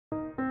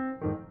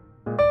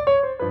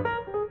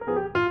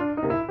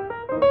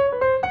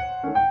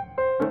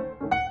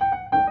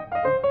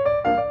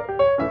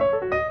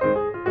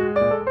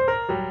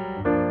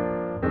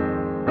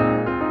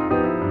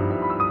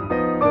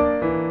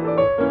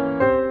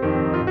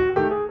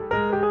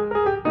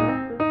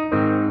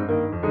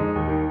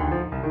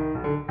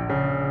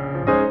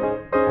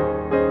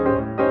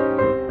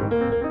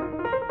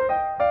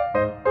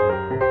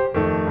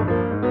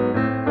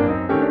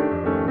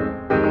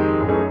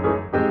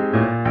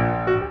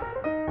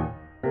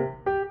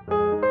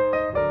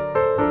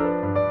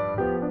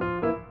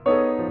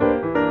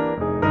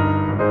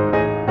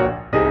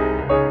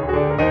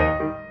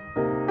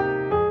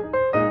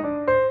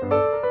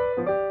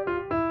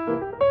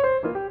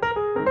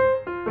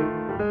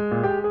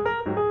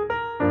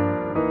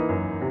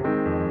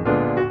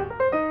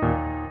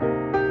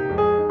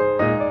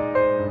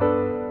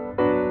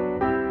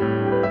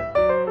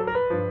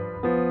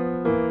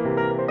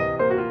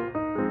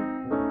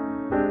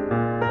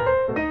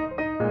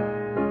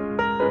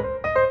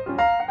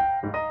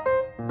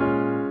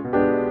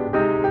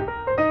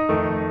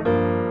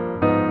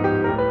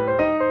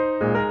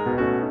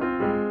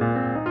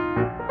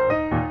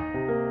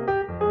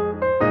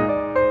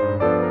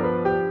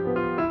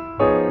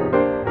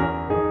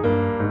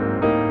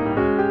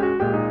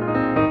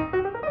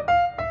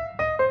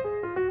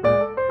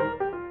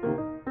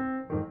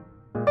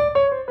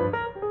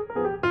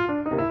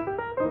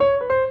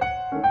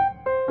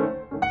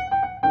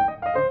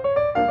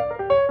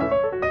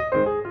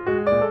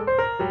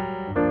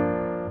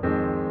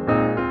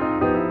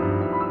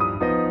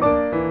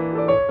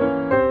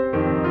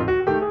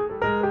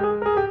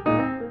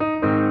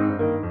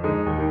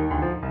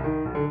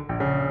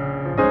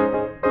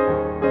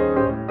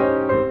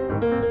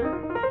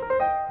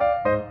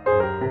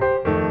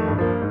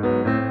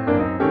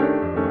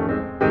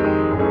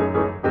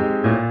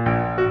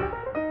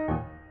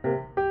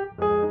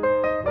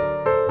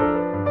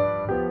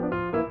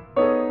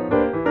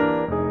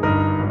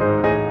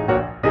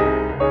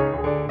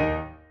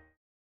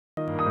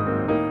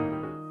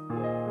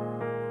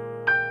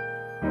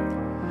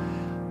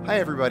Hi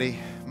everybody,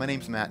 my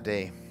name's Matt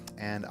Day,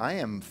 and I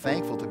am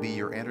thankful to be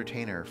your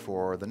entertainer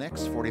for the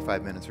next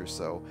 45 minutes or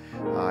so.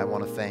 I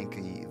want to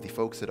thank the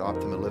folks at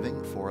Optima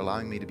Living for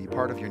allowing me to be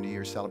part of your New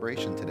Year's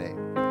celebration today.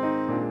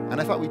 And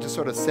I thought we'd just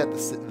sort of set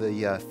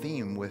the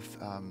theme with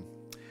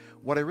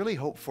what I really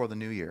hope for the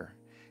new year,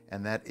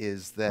 and that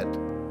is that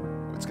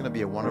it's going to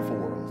be a wonderful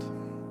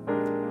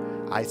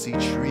world. I see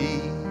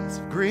trees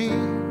of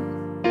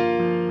green,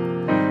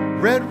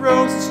 red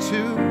roses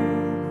too.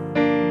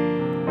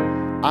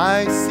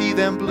 I see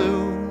them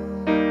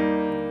bloom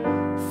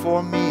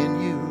for me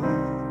and you,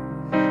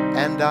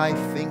 and I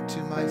think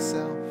to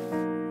myself,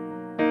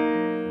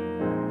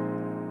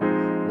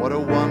 what a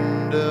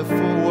wonderful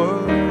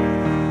world.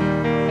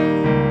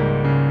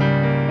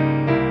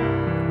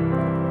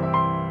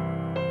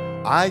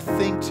 I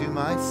think to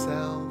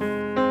myself,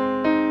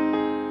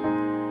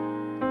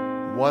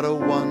 what a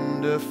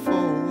wonderful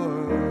world.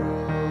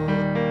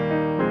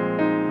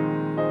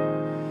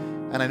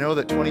 And I know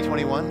that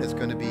 2021 is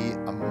going to be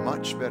a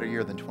much better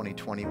year than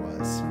 2020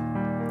 was.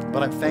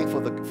 But I'm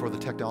thankful for the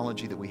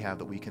technology that we have,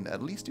 that we can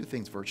at least do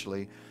things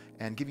virtually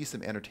and give you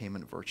some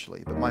entertainment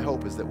virtually. But my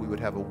hope is that we would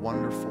have a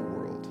wonderful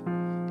world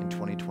in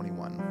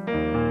 2021.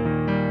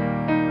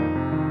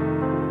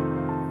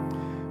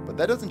 But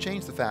that doesn't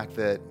change the fact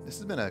that this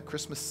has been a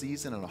Christmas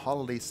season and a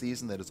holiday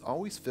season that is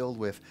always filled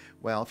with,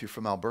 well, if you're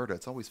from Alberta,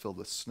 it's always filled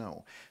with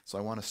snow. So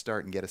I want to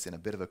start and get us in a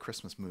bit of a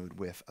Christmas mood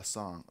with a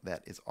song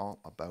that is all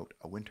about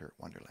a winter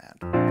wonderland.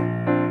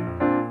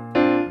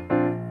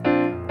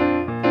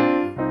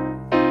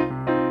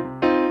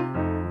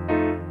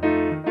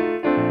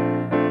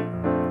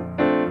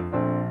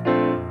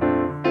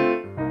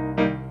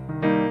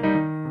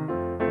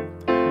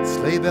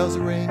 Sleigh bells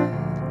ring,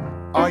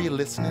 are you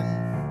listening?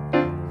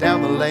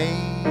 Down the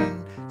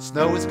lane,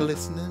 snow is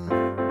glistening.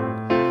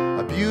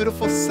 A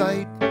beautiful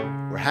sight,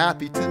 we're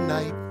happy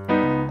tonight,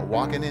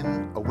 walking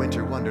in a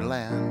winter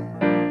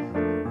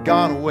wonderland.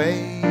 Gone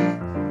away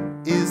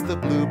is the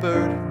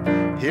bluebird,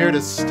 here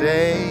to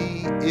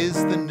stay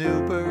is the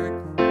new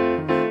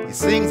bird. He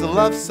sings a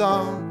love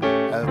song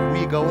as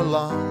we go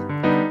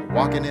along,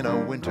 walking in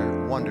a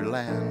winter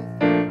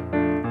wonderland.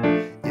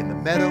 In the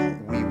meadow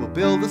we will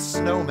build a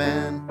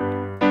snowman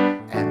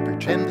and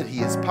pretend that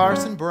he is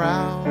Parson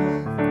Brown.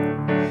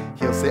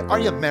 He'll say, are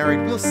you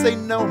married? We'll say,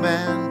 no,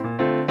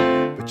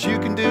 man. But you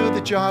can do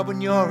the job when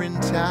you're in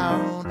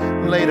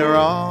town. Later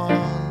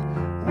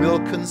on, we'll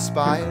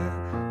conspire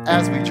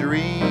as we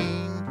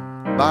dream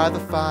by the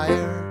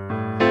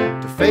fire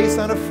to face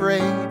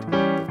unafraid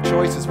the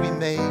choices we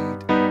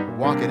made,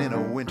 walking in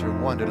a winter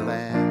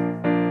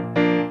wonderland.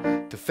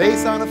 To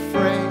face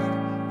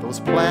unafraid those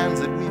plans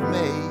that we've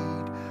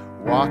made,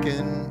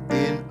 walking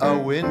in a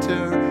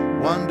winter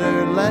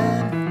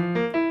wonderland.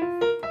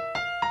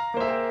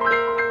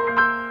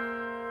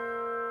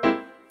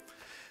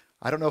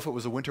 I don't know if it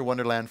was a winter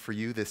wonderland for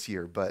you this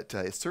year, but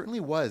it certainly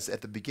was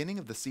at the beginning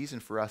of the season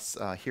for us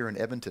here in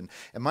Edmonton.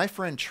 And my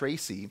friend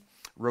Tracy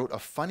wrote a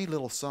funny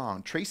little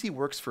song. Tracy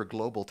works for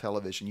Global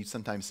Television. You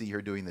sometimes see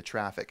her doing the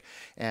traffic.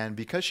 And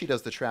because she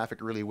does the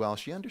traffic really well,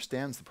 she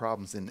understands the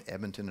problems in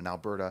Edmonton and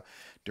Alberta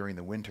during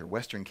the winter.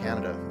 Western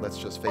Canada, let's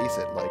just face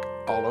it, like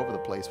all over the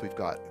place, we've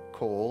got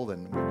cold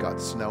and we've got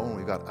snow and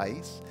we've got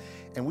ice.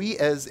 And we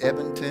as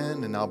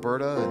Edmonton and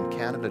Alberta and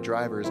Canada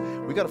drivers,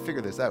 we got to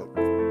figure this out,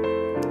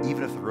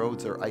 even if the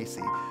roads are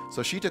icy.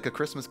 So she took A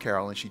Christmas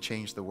Carol and she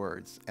changed the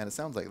words. And it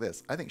sounds like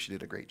this. I think she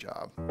did a great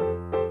job.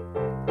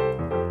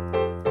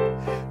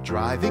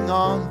 Driving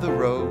on the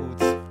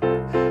roads,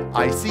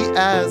 icy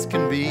as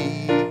can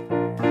be,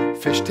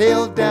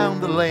 fishtailed down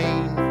the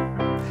lane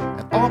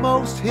and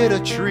almost hit a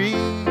tree.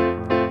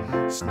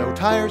 Snow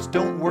tires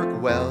don't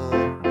work well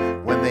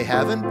when they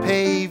haven't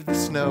paved the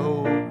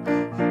snow.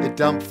 It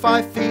dumped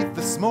 5 feet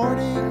this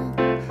morning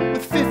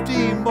with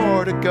 50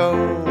 more to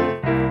go.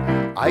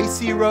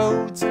 Icy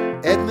roads,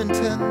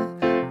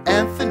 Edmonton,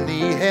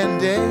 Anthony,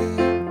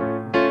 Henday.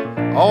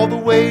 All the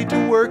way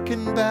to work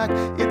and back,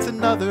 it's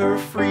another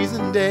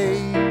freezing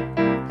day.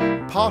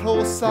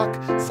 Potholes suck,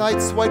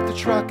 sideswipe the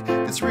truck,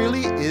 this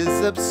really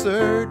is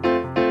absurd.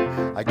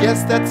 I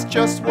guess that's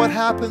just what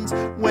happens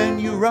when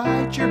you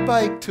ride your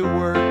bike to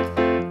work.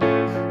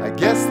 I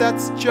guess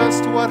that's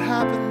just what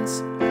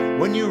happens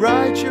when you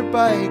ride your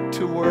bike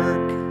to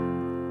work.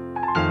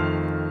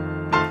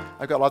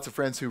 I've got lots of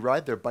friends who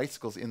ride their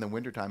bicycles in the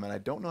wintertime, and I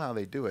don't know how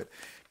they do it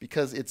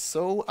because it's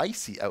so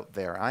icy out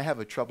there. I have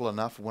a trouble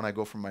enough when I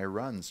go for my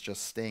runs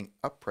just staying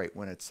upright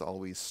when it's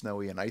always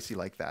snowy and icy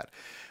like that.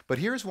 But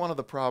here's one of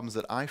the problems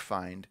that I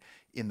find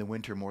in the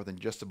winter more than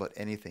just about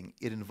anything.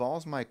 It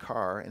involves my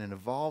car, and it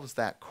involves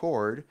that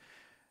cord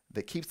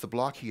that keeps the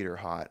block heater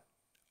hot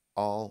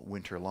all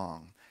winter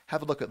long.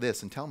 Have a look at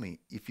this and tell me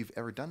if you've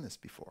ever done this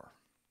before.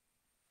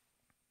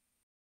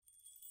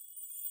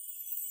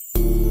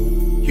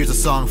 Here's a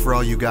song for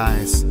all you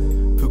guys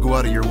who go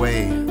out of your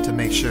way to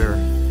make sure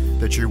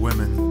that your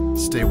women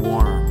stay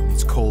warm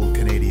these cold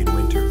Canadian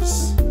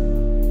winters.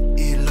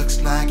 It looks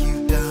like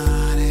you've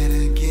done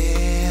it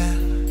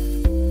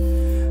again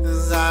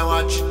as I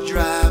watch you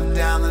drive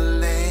down the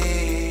lane.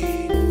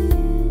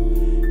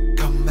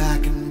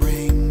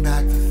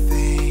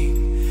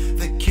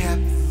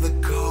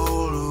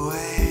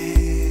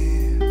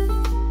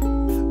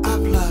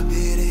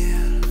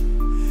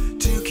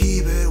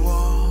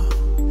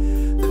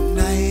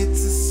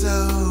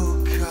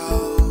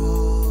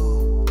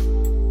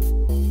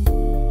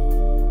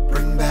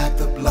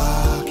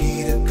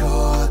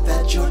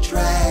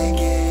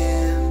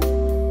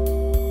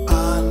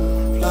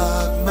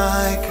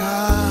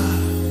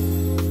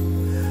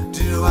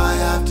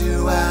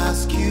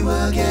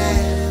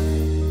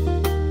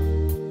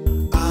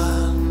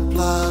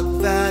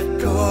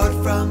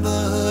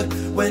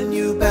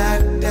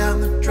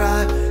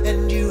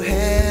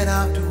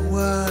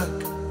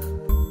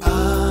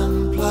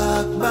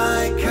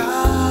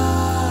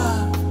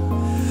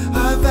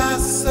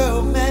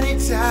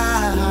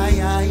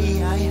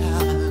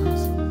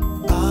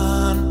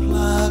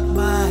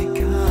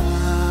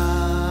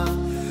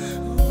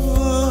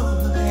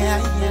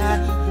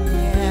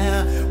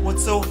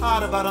 so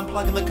hard about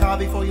unplugging the car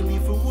before you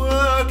leave for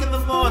work in the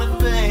morning,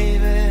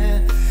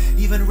 baby.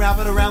 Even wrap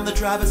it around the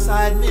driver's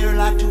side mirror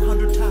like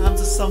 200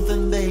 times or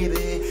something,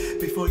 baby,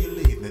 before you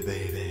leave me,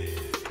 baby.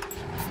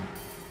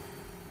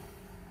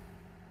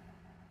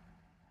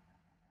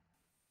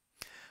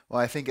 Well,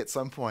 I think at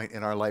some point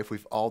in our life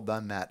we've all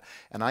done that.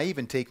 And I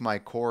even take my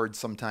cords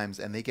sometimes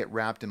and they get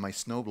wrapped in my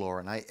snowblower.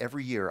 And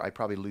every year I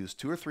probably lose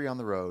 2 or 3 on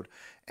the road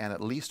and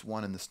at least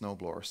 1 in the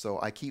snowblower. So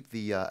I keep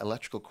the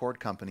electrical cord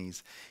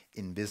companies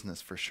in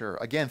business for sure.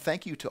 Again,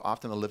 thank you to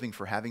Optima Living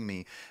for having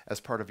me as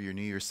part of your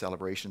New Year's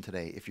celebration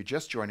today. If you're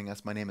just joining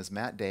us, my name is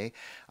Matt Day.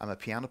 I'm a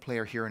piano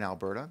player here in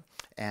Alberta.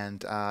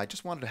 And I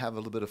just wanted to have a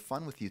little bit of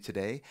fun with you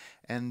today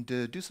and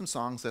do some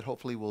songs that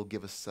hopefully will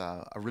give us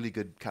a really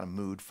good kind of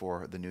mood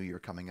for the new year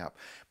coming up.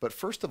 But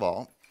first of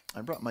all, I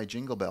brought my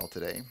jingle bell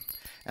today,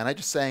 and I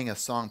just sang a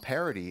song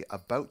parody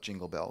about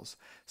jingle bells.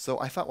 So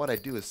I thought what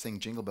I'd do is sing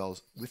Jingle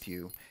Bells with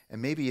you,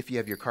 and maybe if you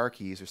have your car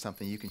keys or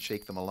something, you can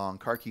shake them along.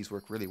 Car keys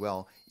work really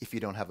well if you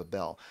don't have a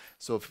bell.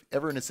 So if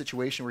ever in a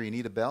situation where you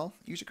need a bell,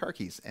 use your car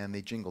keys, and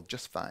they jingle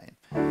just fine.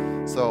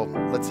 So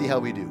let's see how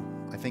we do.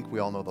 I think we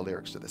all know the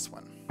lyrics to this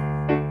one.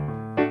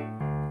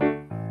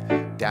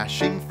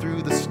 Dashing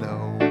through the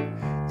snow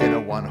in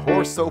a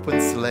 1-horse open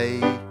sleigh,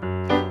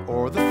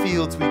 o'er the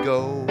fields we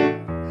go,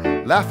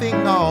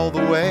 laughing all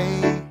the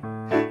way.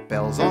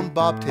 Bells on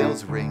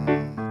bobtails ring,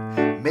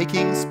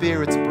 making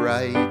spirits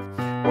bright.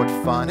 What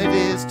fun it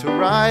is to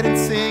ride and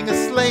sing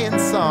a sleighing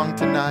song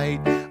tonight.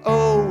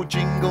 Oh,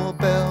 jingle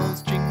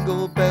bells,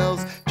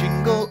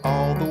 jingle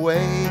all the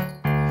way.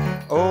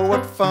 Oh,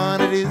 what fun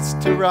it is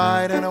to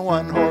ride in a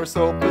 1-horse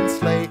open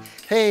sleigh.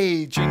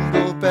 Hey,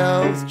 jingle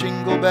bells,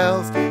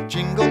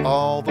 jingle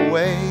all the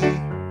way.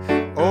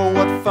 Oh,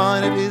 what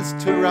fun it is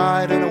to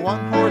ride in a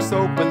 1-horse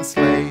open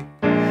sleigh.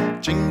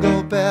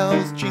 Jingle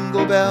bells,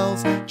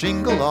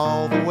 jingle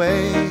all the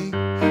way.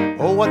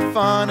 Oh, what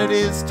fun it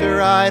is to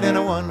ride in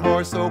a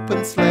 1-horse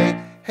open sleigh.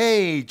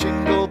 Hey,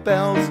 jingle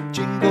bells,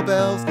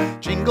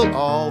 jingle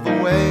all the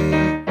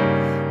way.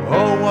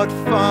 Oh, what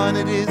fun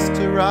it is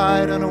to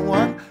ride on a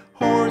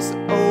 1-horse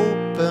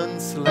open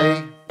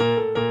sleigh.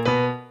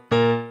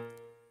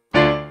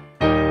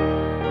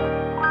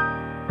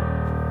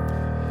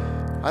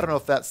 I don't know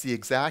if that's the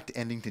exact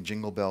ending to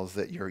Jingle Bells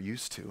that you're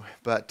used to,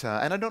 but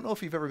and I don't know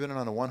if you've ever been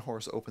on a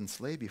 1-horse open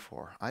sleigh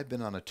before. I've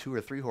been on a 2-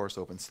 or 3-horse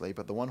open sleigh,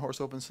 but the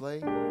 1-horse open sleigh,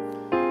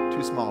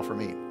 too small for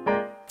me.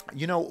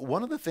 You know,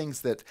 one of the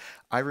things that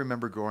I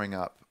remember growing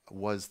up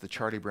was the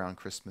Charlie Brown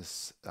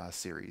Christmas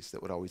series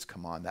that would always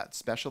come on, that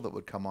special that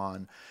would come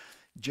on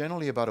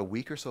generally about a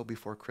week or so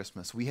before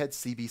Christmas. We had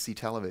CBC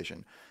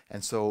television,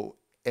 and so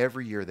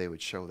every year they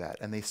would show that,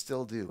 and they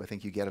still do. I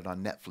think you get it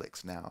on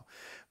Netflix now.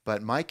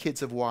 But my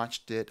kids have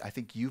watched it. I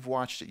think you've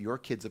watched it. Your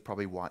kids have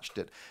probably watched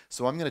it.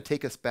 So I'm going to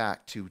take us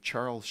back to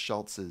Charles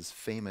Schulz's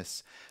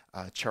famous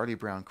Charlie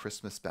Brown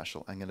Christmas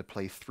special. I'm going to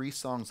play 3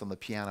 songs on the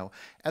piano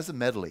as a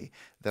medley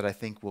that I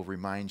think will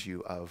remind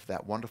you of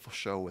that wonderful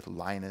show with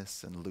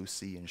Linus and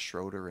Lucy and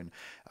Schroeder and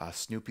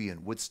Snoopy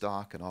and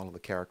Woodstock and all of the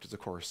characters. Of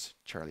course,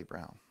 Charlie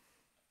Brown.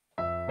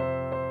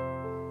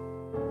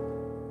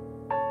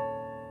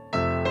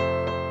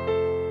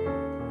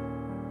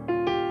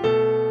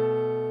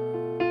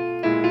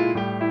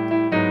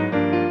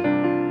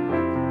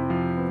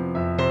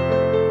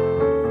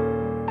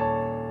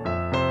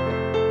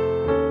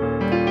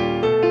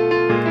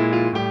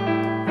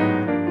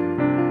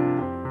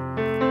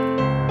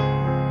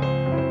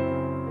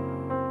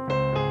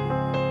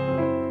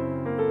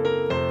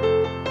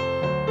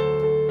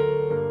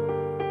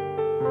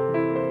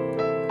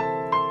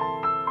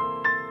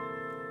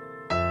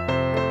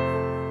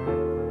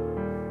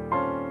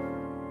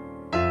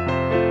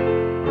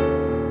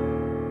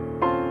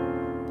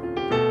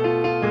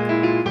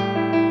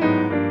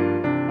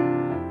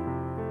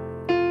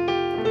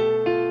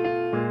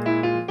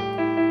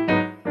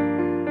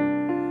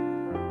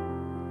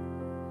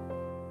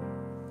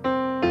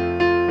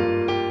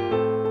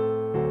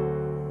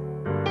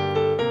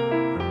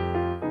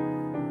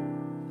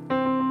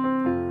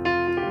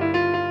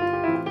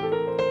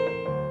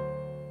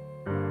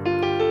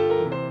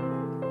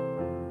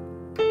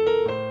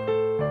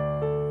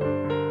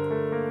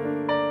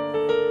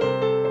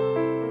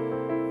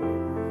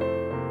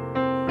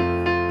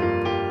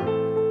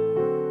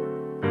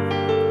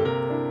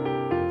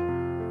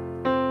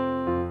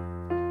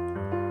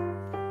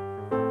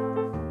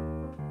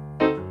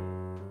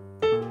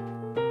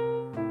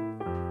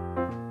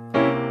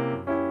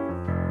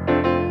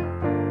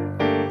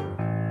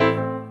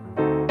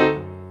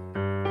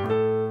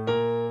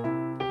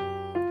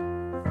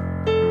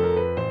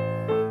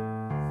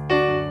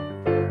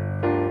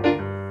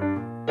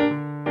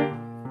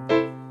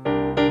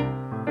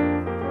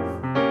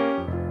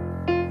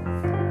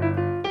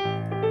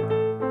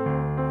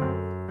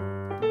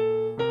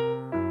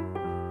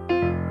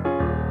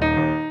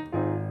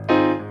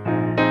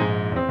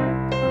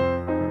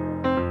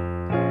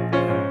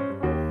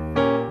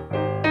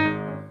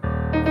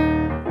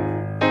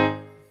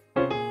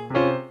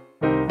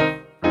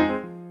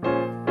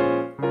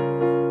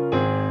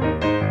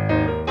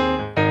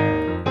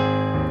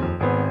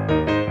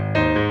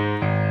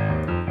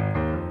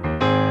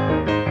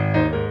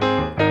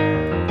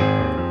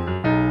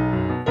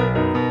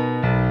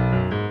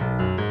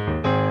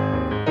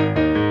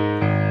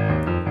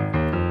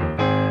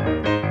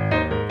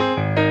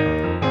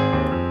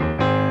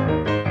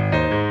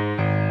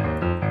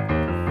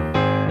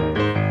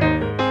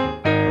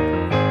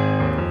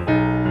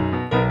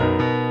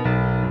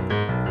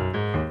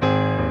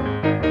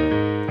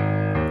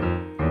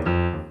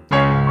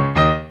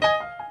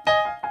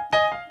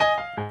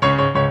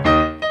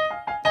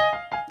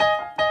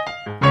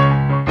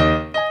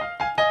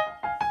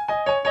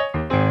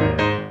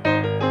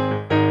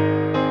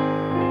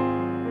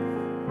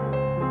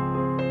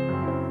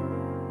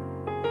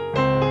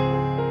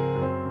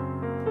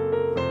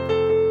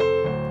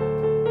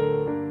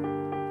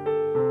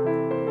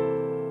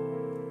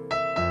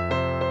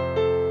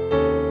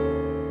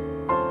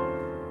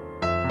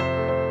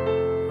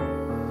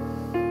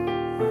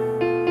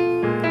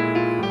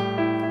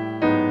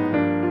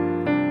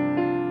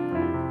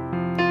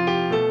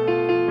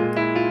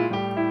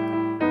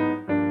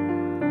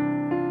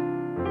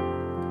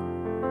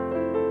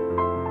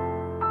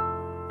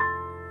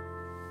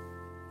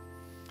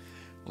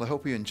 Well, I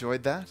hope you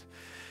enjoyed that.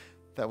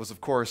 That was,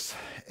 of course,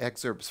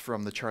 excerpts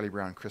from the Charlie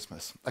Brown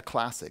Christmas, a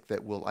classic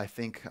that will, I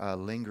think,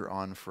 linger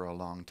on for a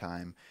long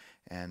time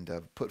and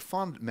put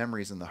fond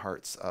memories in the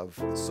hearts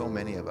of so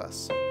many of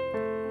us.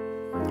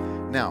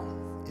 Now,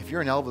 if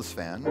you're an Elvis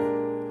fan,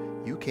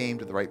 you came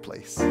to the right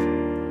place.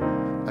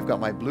 I've got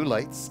my blue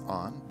lights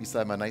on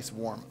beside my nice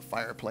warm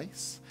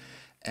fireplace,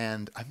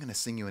 and I'm going to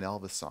sing you an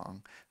Elvis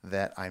song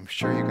that I'm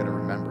sure you're going to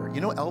remember.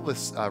 You know,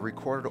 Elvis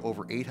recorded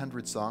over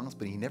 800 songs,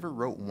 but he never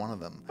wrote one of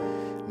them.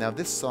 Now,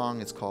 this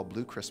song is called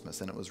Blue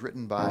Christmas, and it was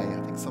written by,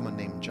 I think, someone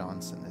named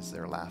Johnson is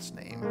their last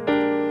name.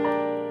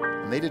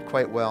 And they did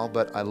quite well,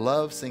 but I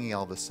love singing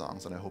Elvis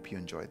songs, and I hope you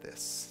enjoyed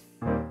this.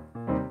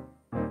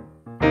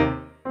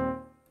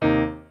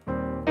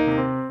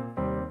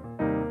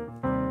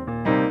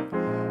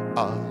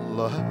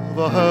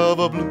 I have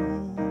a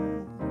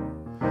blue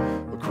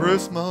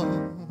Christmas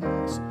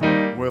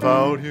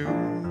without you.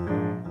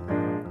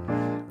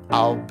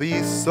 I'll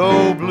be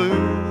so blue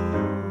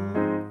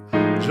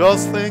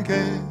just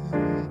thinking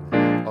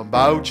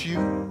about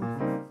you.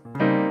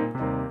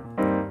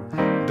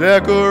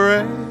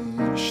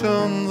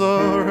 Decorations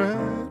are red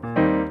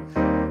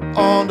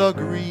on the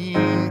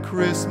green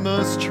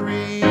Christmas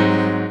tree.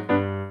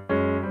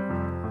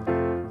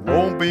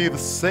 Won't be the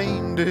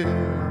same, dear,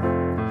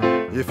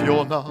 if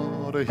you're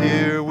not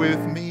here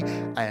with me.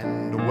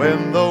 And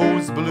when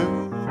those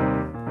blue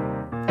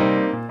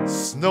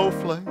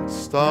snowflakes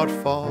start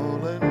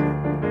falling,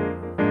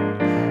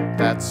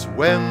 that's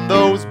when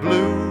those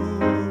blue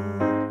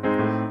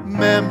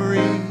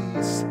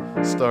memories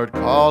start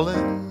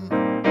calling.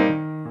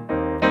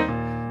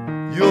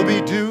 You'll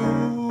be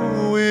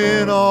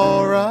doing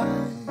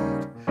alright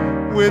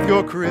with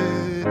your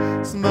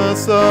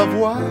Christmas of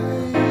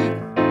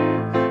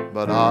white,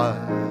 but I'll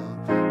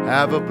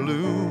have a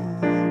blue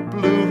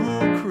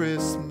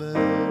Christmas.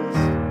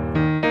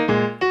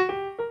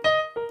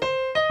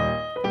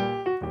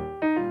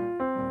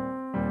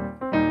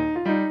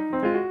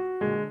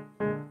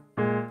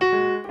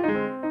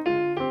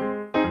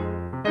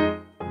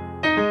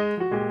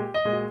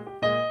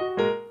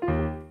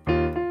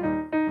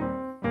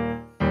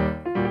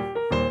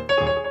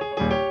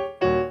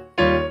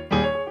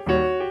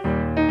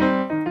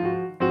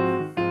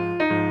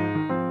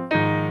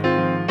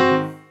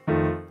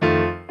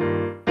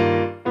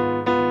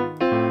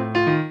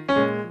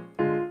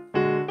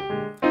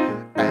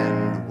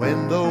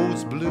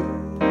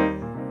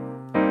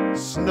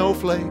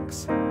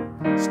 Snowflakes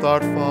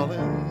start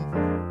falling,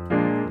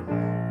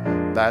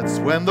 that's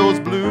when those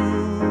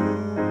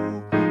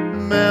blue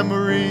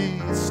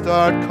memories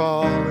start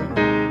calling.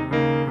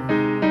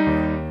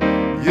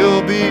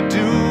 You'll be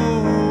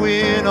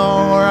doing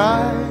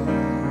alright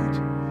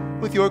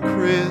with your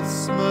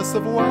Christmas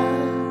of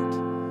white,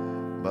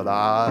 but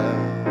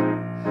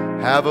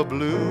I'll have a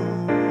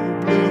blue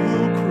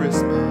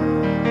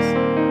Christmas.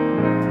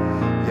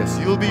 Yes,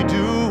 you'll be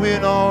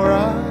doing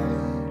alright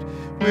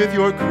with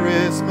your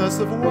Christmas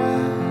of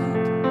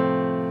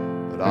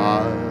white, but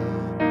I'll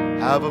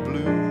have a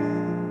blue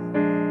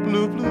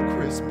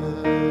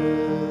Christmas.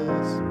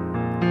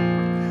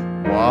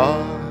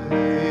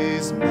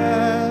 Wise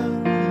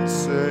men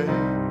say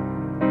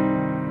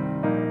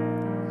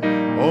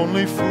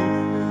only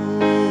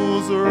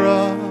fools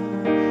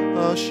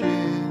rush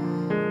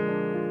in,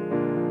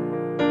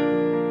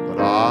 but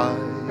I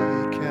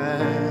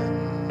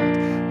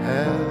can't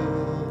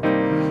help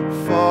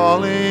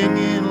falling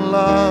in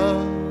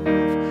love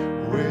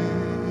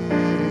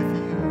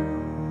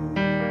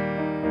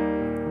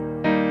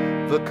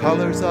the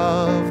colors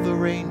of the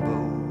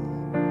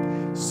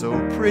rainbow, so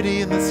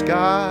pretty in the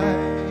sky,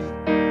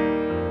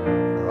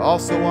 are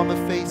also on the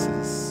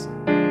faces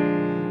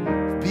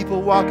of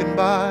people walking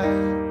by.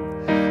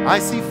 I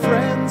see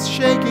friends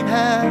shaking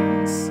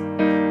hands,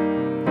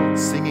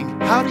 singing,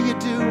 "How do you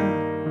do?"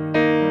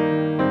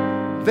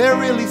 They're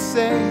really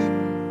saying,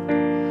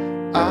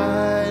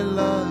 "I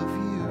love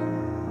you."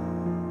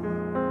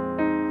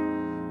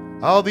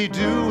 I'll be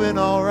doing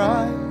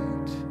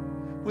alright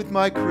with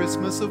my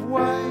Christmas of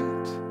white,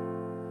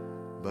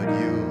 but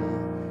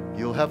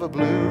you'll have a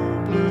blue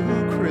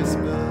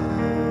Christmas.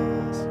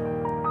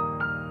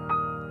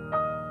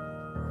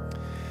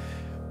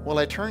 Well,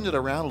 I turned it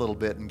around a little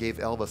bit and gave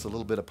Elvis a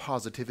little bit of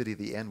positivity at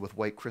the end with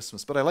White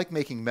Christmas, but I like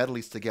making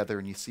medleys together,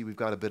 and you see we've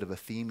got a bit of a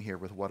theme here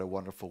with What a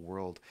Wonderful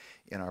World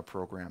in our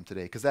program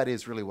today, because that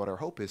is really what our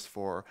hope is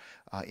for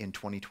in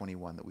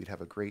 2021, that we'd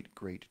have a great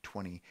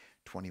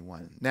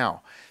 2021.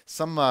 Now,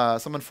 some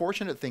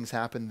unfortunate things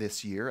happened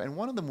this year, and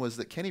one of them was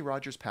that Kenny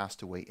Rogers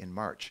passed away in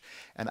March.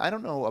 And I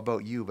don't know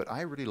about you, but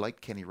I really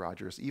liked Kenny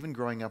Rogers, even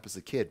growing up as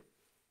a kid,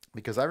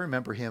 because I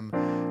remember him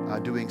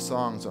doing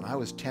songs when I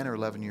was 10 or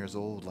 11 years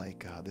old,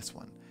 like this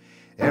one.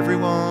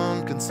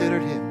 Everyone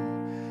considered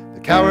him the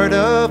coward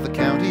of the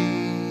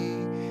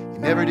county. He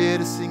never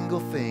did a single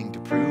thing to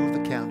prove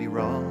the county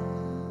wrong.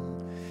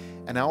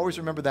 And I always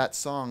remember that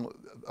song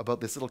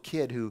about this little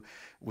kid who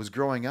was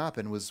growing up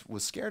and was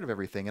scared of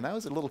everything. And I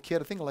was a little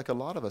kid. I think like a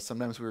lot of us,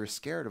 sometimes we were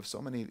scared of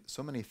so many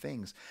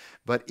things.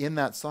 But in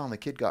that song, the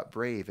kid got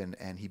brave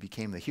and he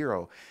became the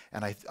hero.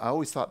 And I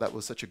always thought that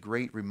was such a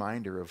great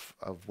reminder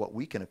of what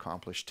we can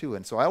accomplish too.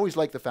 And so I always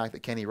liked the fact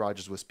that Kenny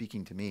Rogers was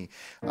speaking to me.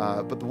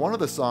 But one of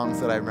the songs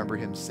that I remember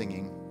him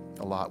singing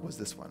a lot was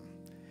this one.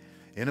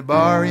 In a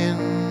bar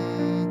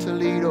in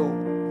Toledo,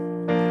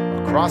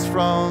 across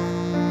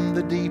from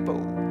the depot,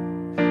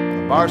 on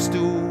a bar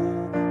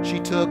stool, she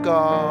took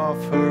off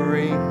her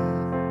ring.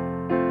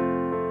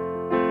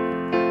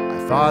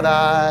 I thought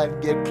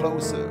I'd get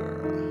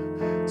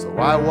closer, so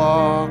I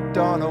walked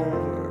on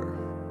over,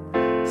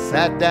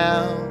 sat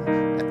down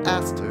and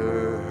asked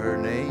her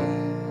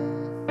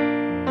name.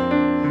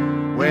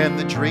 When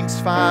the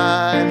drinks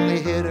finally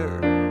hit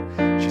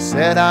her, she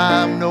said,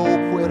 I'm no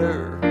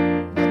quitter,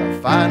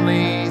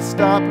 finally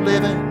stop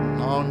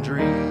living on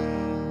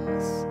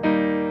dreams.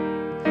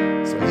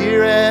 So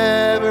here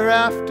ever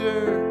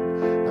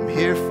after, I'm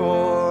here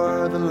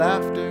for the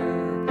laughter,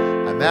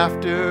 I'm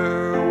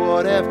after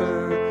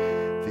whatever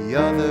the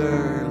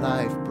other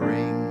life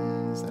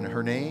brings. And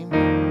her name,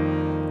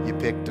 you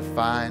picked a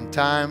fine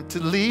time to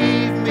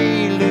leave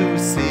me,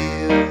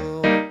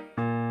 Lucille,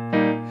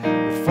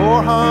 with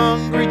 4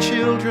 hungry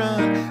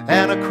children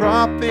and a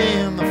crop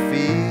in the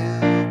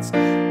fields.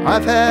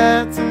 I've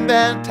had some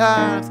bad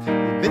times,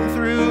 we've been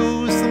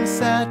through some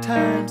sad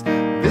times.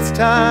 This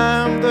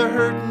time the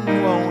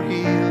hurting won't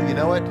heal. You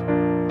know what?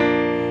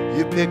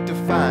 You picked a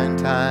fine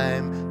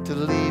time to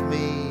leave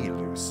me,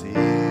 Lucille.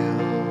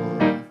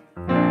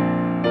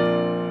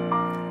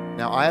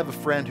 Now, I have a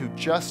friend who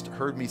just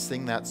heard me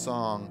sing that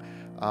song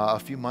a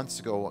few months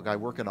ago. I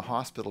work in a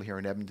hospital here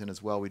in Edmonton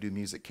as well. We do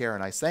music care,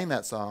 and I sang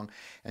that song,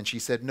 and she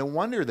said, no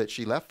wonder that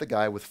she left the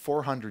guy with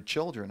 400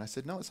 children. I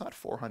said, no, it's not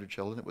 400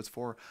 children. It was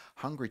 4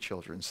 hungry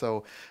children.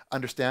 So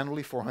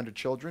understandably, 400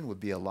 children would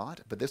be a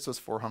lot, but this was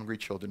 4 hungry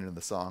children in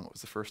the song. It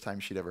was the first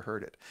time she'd ever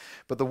heard it.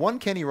 But the one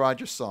Kenny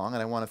Rogers song,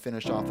 and I want to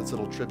finish off this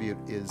little tribute,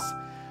 is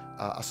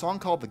a song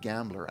called The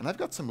Gambler. And I've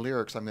got some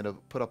lyrics I'm going to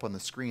put up on the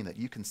screen that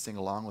you can sing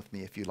along with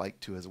me if you'd like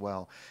to as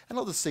well. And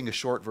I'll just sing a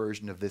short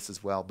version of this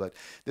as well, but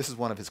this is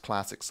one of his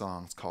classic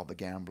songs called The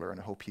Gambler, and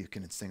I hope you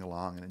can sing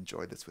along and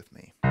enjoy this with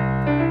me. On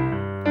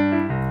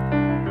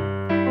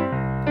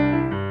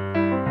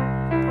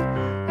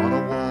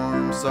a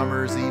warm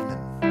summer's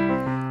evening,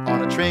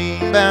 on a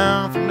train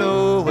bound from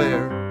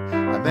nowhere,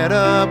 I met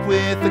up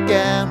with a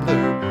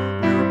gambler.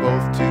 We were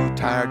both too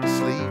tired to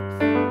sleep,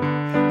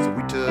 so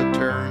we took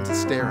turns at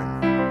staring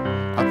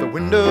out the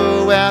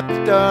window at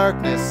the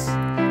darkness.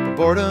 The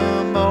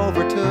boredom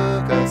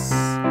overtook us,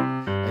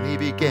 and he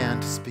began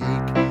to speak.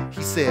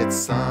 He said,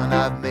 son,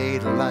 I've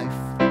made a life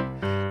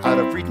out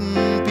of reading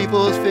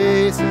people's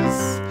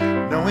faces,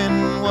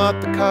 knowing what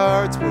the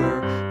cards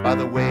were by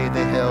the way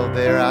they held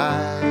their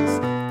eyes.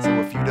 So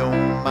if you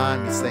don't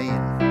mind me saying,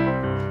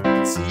 I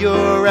can see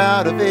you're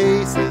out of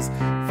aces.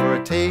 For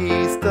a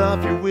taste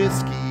of your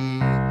whiskey,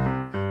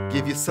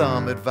 give you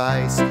some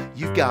advice.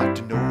 You've got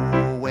to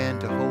know when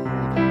to hold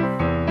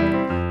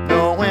 'em,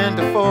 know when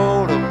to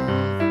fold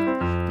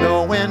 'em,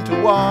 know when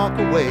to walk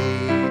away,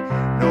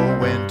 know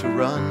when to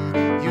run.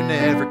 You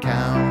never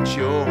count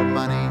your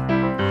money.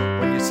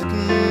 When you're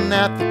sitting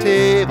at the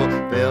table,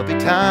 there'll be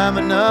time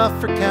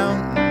enough for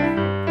counting.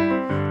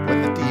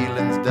 When the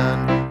dealing's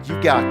done, you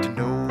got to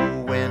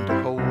know when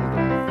to hold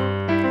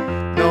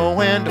 'em, know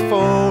when to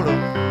fold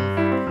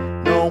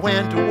 'em, know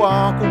when to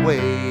walk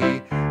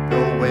away,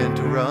 know when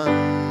to run.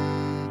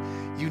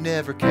 You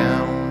never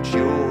count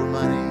your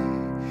money.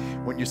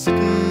 When you're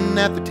sitting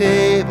at the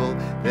table,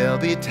 there'll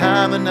be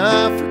time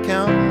enough for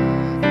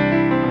counting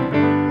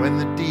when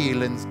the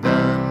dealing's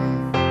done.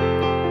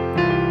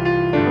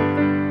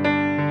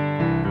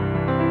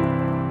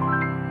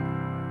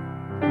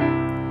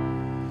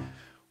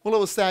 Well, it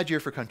was a sad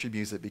year for country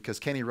music because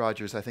Kenny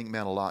Rogers, I think,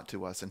 meant a lot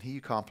to us, and he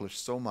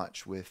accomplished so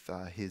much with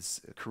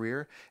his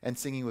career and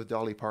singing with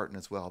Dolly Parton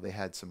as well. They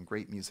had some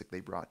great music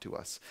they brought to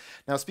us.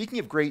 Now, speaking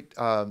of great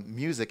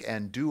music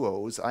and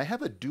duos, I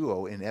have a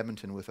duo in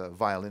Edmonton with a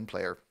violin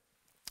player.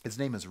 His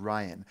name is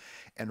Ryan,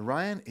 and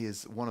Ryan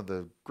is one of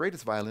the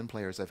greatest violin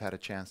players I've had a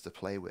chance to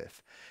play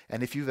with.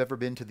 And if you've ever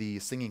been to the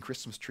Singing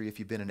Christmas Tree, if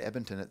you've been in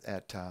Edmonton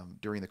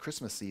during the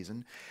Christmas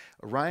season,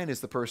 Ryan is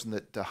the person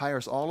that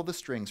hires all of the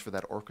strings for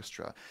that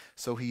orchestra.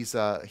 So he's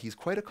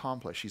quite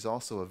accomplished. He's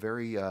also a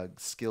very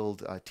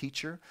skilled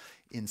teacher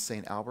in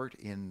St. Albert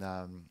in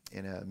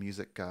a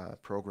music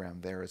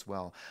program there as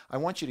well. I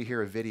want you to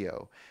hear a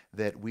video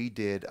that we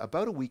did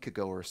about a week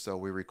ago or so.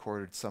 We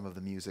recorded some of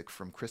the music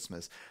from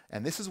Christmas,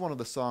 and this is one of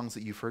the songs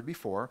that you've heard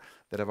before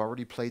that I've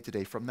already played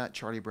today from that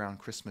Charlie Brown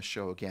Christmas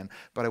show again,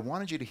 but I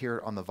wanted you to hear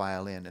it on the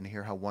violin and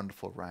hear how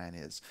wonderful Ryan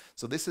is.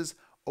 So this is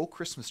 "Oh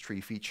Christmas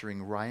Tree"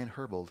 featuring Ryan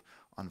Herbold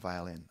on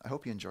violin. I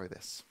hope you enjoy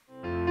this.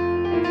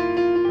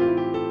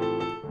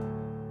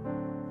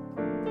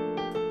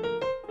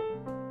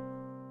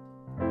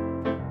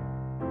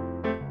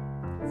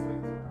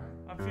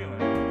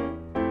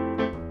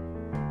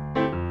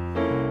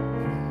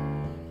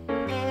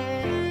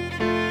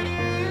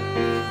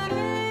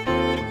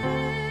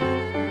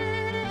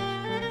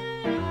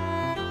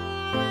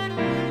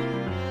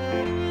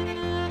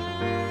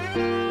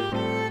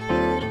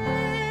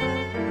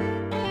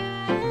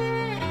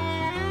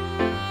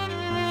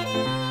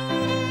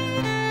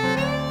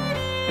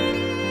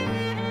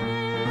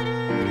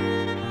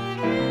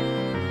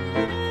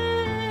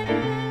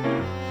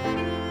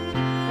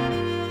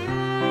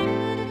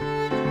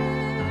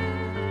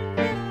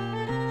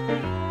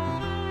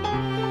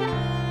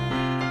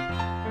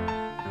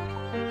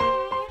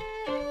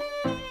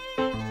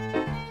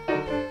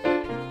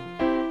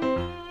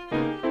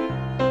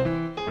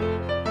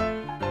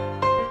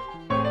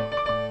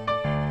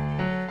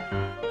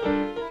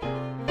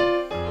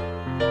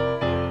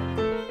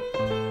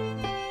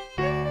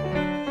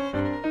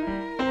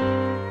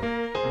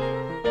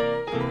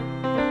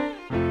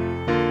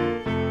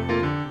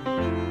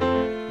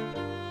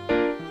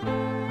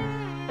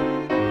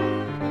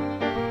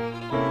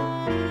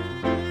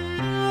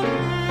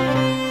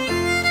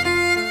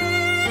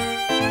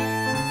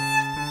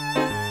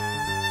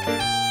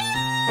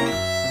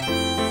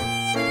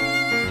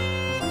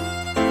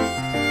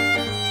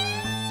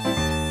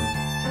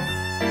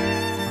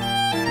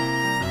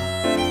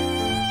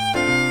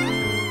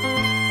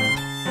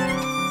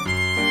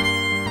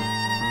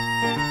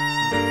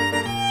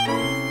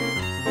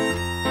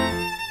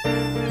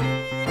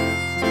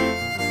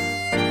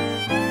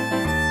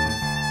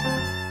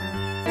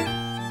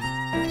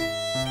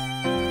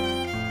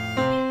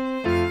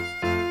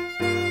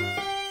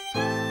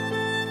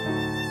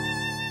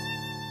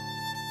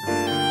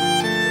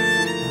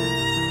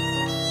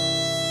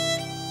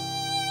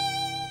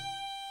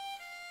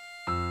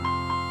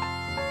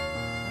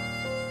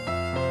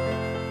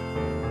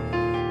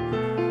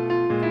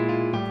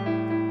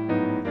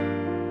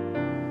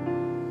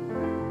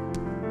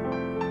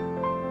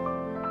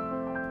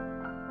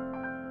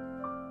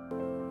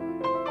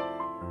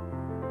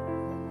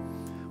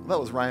 That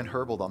was Ryan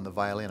Herbold on the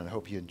violin, and I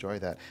hope you enjoy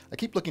that. I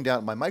keep looking down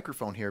at my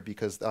microphone here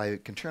because I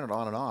can turn it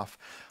on and off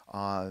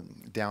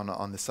down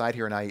on the side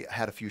here, and I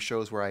had a few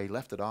shows where I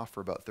left it off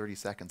for about 30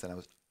 seconds, and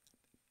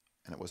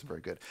it wasn't very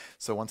good.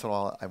 So once in a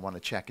while, I want to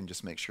check and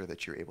just make sure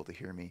that you're able to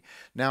hear me.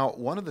 Now,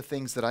 one of the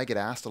things that I get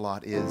asked a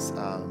lot is,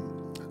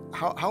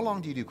 how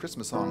long do you do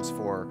Christmas songs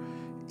for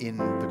in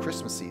the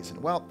Christmas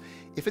season? Well,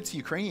 if it's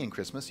Ukrainian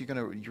Christmas, you're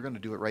gonna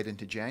do it right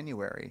into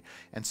January.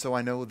 And so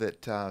I know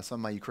that some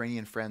of my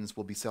Ukrainian friends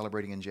will be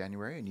celebrating in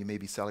January, and you may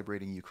be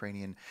celebrating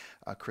Ukrainian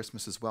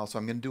Christmas as well. So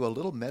I'm going to do a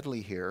little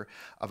medley here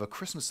of a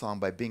Christmas song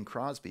by Bing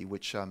Crosby,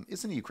 which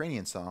isn't a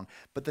Ukrainian song,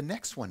 but the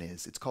next one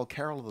is. It's called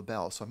Carol of the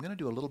Bells. So I'm going to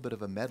do a little bit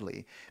of a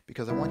medley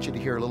because I want you to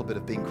hear a little bit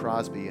of Bing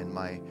Crosby in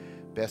my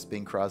best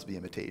Bing Crosby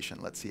imitation.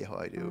 Let's see how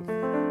I do.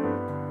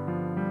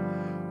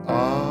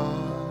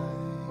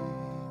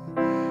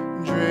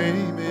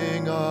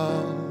 Dreaming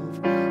of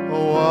a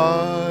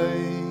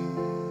white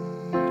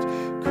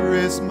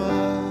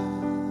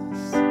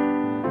Christmas,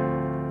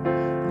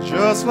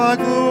 just like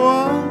the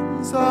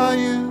ones I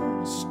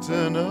used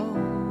to know,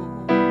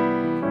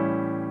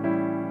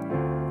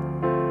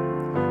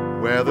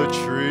 where the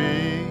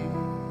tree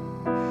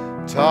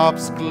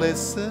tops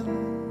glisten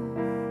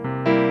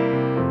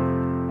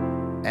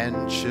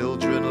and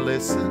children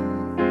listen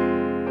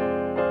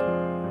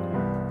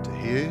to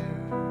hear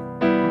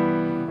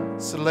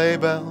sleigh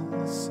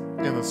bells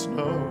in the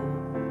snow.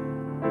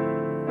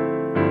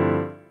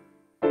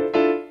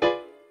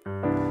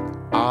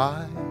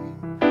 I'm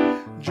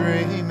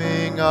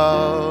dreaming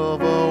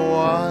of a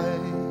white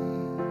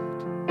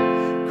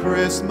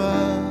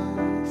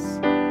Christmas,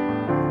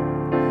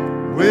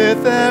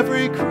 with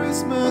every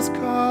Christmas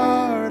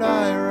card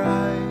I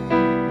write.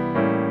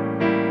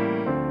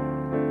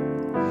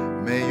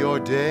 May your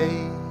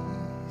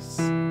days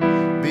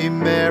be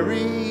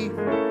merry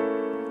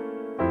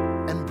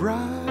and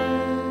bright,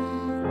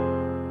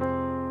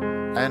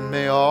 and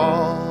may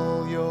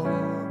all your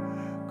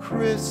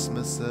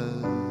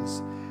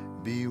Christmases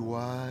be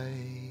white.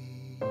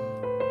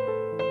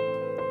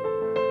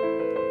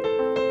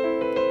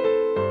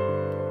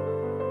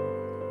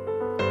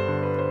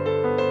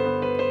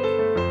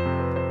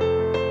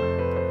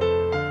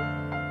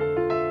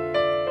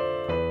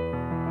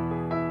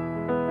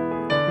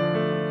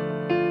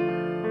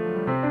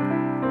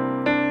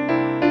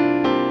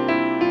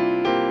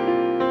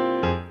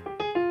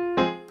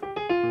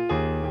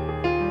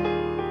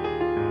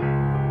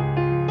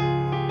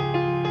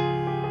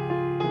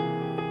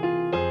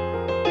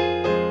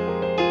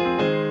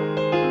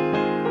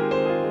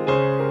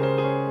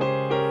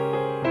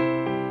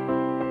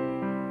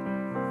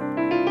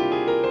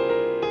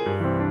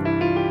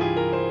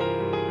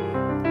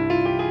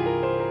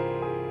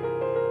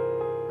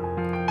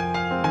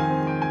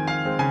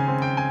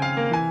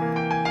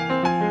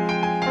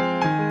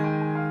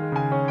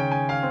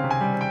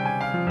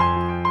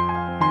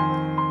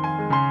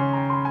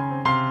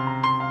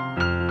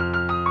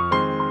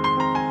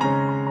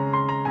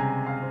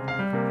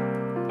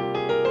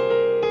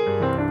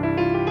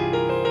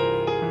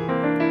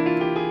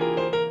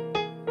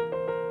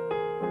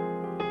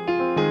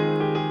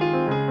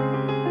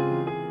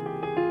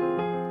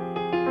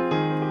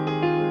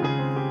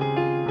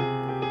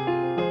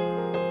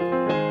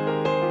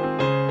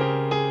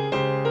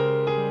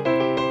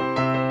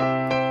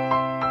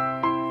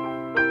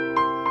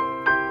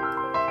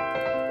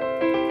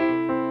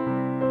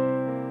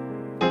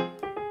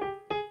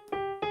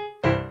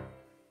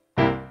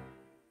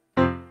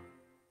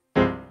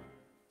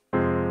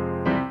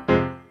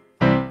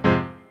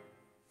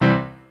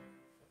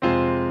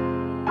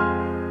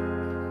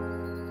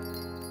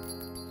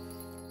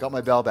 Got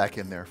my bell back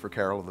in there for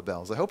Carol of the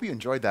Bells. I hope you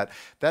enjoyed that.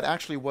 That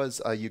actually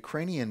was a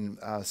Ukrainian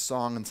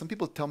song, and some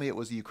people tell me it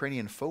was a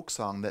Ukrainian folk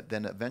song that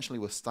then eventually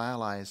was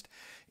stylized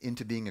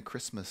into being a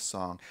Christmas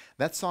song.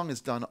 That song is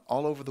done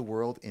all over the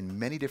world in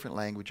many different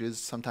languages,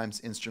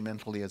 sometimes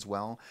instrumentally as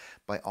well,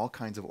 by all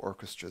kinds of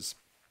orchestras.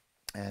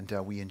 And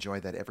we enjoy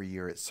that every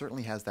year. It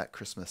certainly has that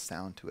Christmas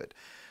sound to it.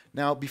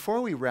 Now,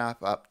 before we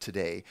wrap up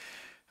today,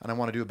 and I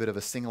want to do a bit of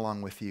a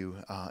sing-along with you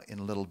in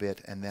a little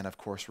bit, and then, of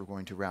course, we're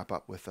going to wrap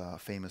up with a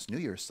famous New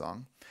Year's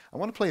song. I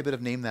want to play a bit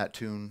of Name That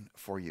Tune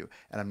for you,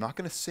 and I'm not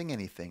going to sing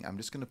anything. I'm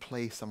just going to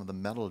play some of the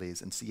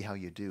melodies and see how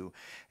you do.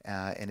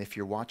 And if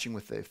you're watching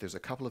if there's a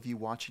couple of you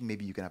watching,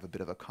 maybe you can have a bit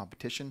of a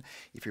competition.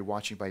 If you're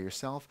watching by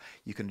yourself,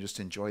 you can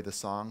just enjoy the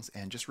songs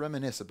and just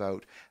reminisce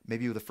about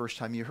maybe the first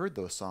time you heard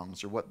those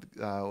songs, or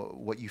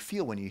what you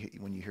feel when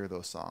you hear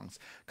those songs.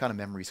 Kind of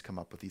memories come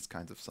up with these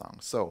kinds of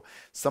songs. So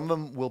some of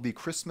them will be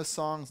Christmas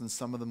songs, and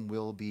some of them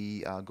will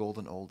be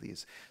golden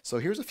oldies. So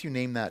here's a few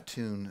Name That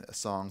Tune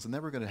songs, and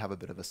then we're going to have a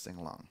bit of a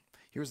sing-along.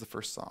 Here's the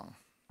first song.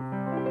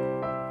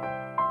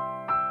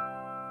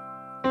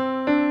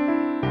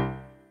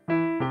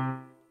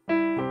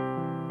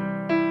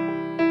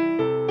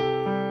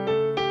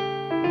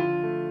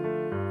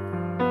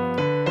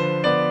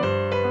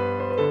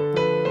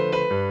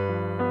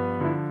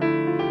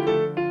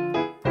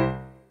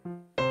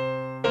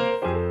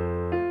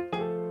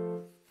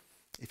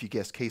 If you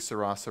guessed Que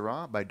Sera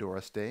Sera by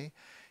Doris Day,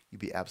 you'd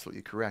be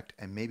absolutely correct.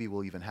 And maybe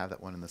we'll even have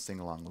that one in the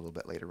sing-along a little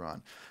bit later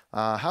on.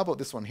 How about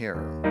this one here?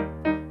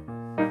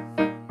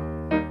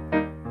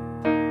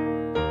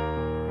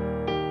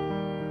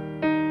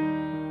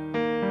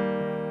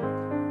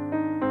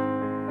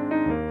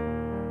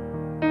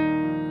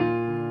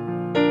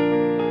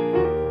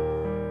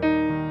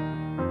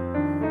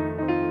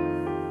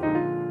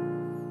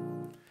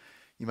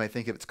 You might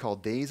think if it's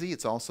called Daisy,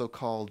 it's also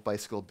called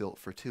Bicycle Built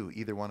for Two.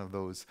 Either one of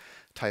those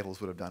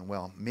titles would have done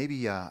well.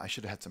 Maybe I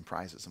should have had some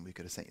prizes, and we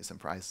could have sent you some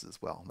prizes as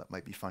well. That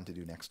might be fun to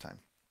do next time.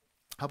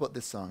 How about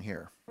this song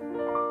here?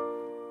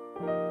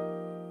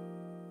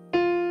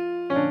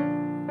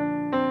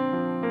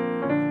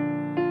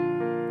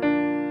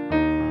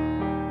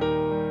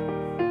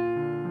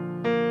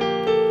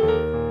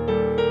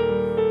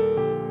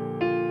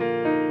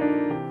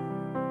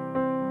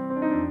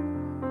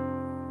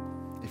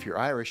 If you're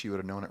Irish, you would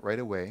have known it right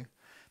away.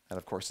 That,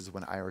 of course, is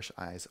When Irish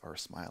Eyes Are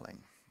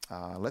Smiling.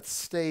 Let's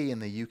stay in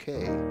the UK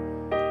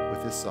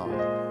with this song.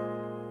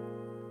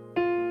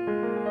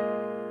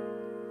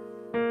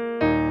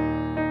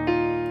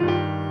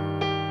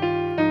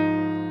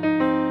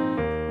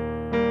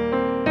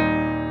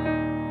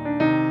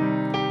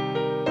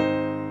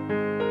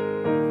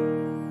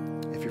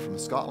 If you're from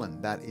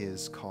Scotland, that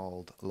is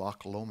called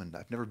Loch Lomond.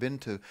 I've never been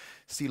to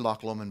see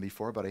Loch Lomond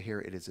before, but I hear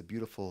it is a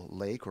beautiful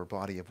lake or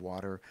body of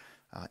water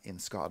in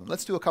Scotland.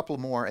 Let's do a couple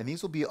more, and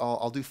these will be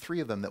I'll do 3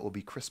 of them that will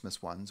be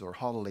Christmas ones or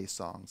holiday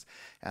songs,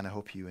 and I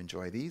hope you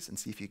enjoy these and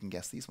see if you can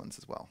guess these ones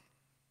as well.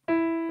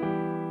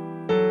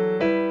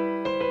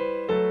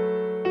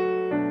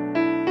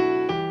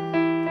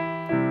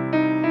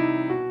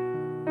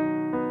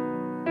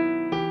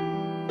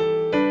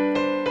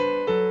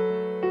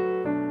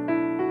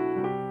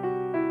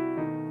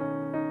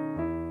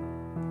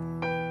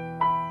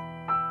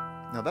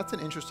 Now that's an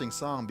interesting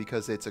song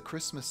because it's a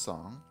Christmas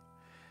song.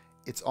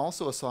 It's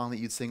also a song that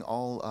you'd sing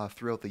all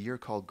throughout the year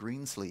called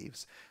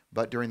Greensleeves,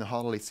 but during the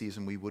holiday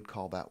season we would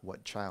call that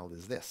What Child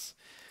Is This?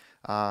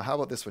 How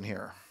about this one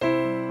here?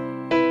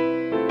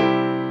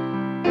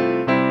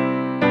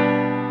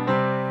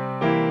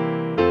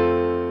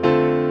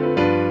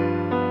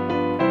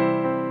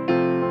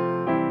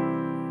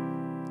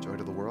 Joy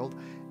to the World.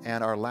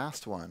 And our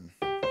last one.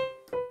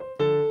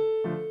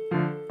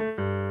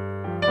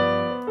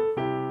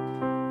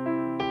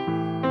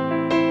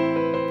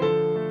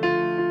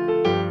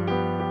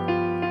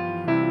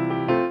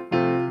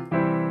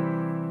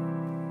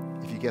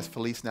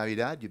 Feliz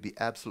Navidad, you'd be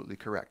absolutely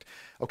correct.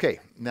 Okay,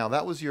 now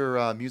that was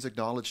your music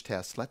knowledge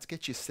test. Let's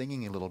get you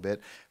singing a little bit.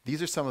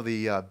 These are some of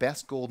the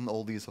best golden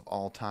oldies of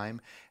all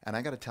time, and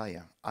I got to tell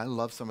you, I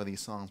love some of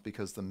these songs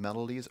because the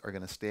melodies are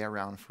going to stay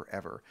around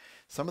forever.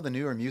 Some of the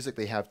newer music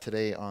they have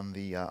today on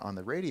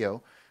the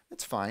radio,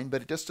 it's fine,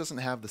 but it just doesn't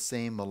have the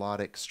same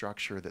melodic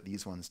structure that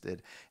these ones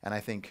did, and I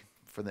think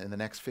in the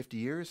next 50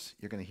 years,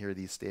 you're going to hear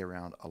these stay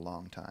around a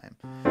long time.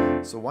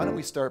 So why don't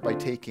we start by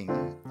taking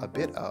a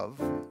bit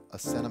of A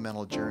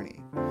Sentimental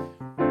Journey.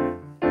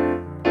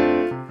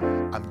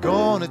 I'm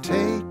gonna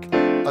take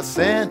a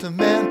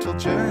sentimental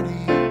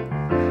journey.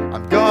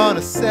 I'm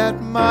gonna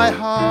set my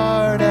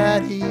heart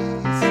at ease.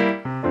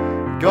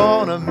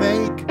 Gonna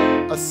make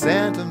a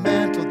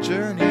sentimental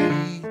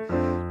journey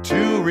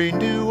to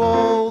renew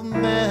old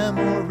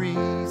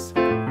memories.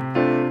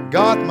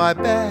 Got my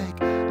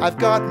bag, I've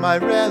got my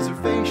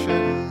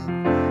reservation.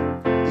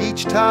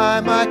 Each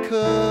time I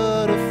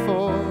could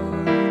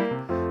afford,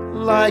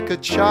 like a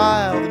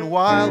child in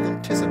wild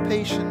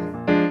anticipation.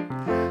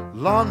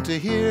 Long to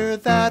hear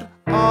that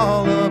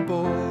all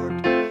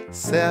aboard.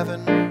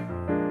 7,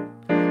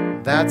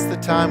 that's the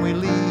time we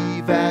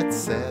leave at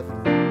 7.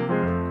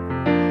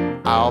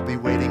 I'll be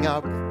waiting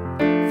up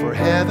for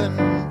heaven,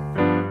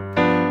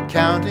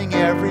 counting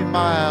every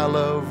mile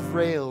of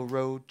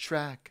railroad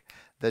track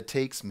that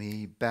takes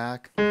me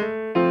back.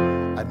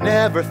 I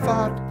never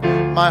thought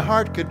my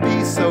heart could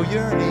be so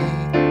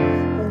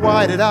yearning.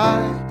 Why did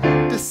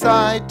I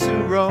decide to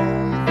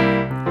roam?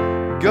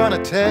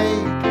 Gonna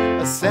take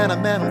a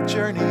sentimental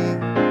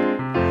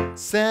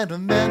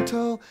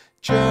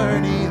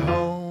journey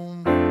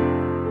home.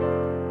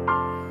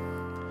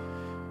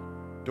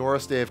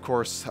 Doris Day, of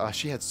course,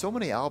 she had so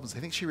many albums. I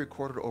think she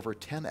recorded over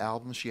 10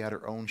 albums. She had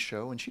her own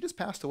show, and she just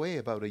passed away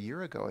about a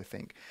year ago, I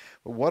think.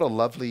 But what a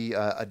lovely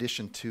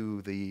addition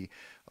to the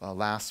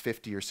last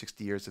 50 or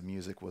 60 years of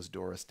music was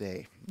Doris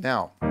Day.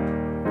 Now,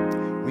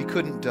 we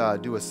couldn't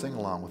do a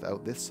sing-along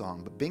without this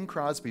song, but Bing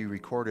Crosby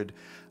recorded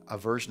a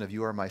version of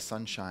You Are My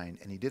Sunshine,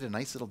 and he did a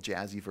nice little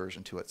jazzy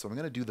version to it. So I'm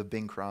going to do the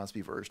Bing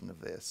Crosby version of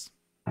this.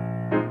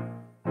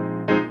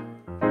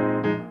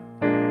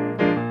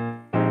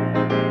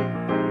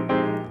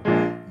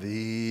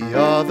 The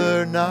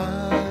other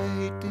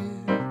night,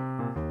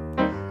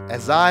 dear,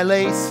 as I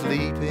lay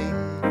sleeping,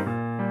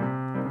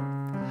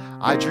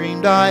 I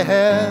dreamed I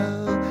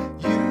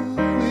held you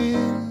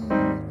in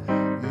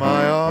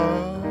my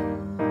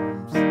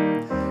arms.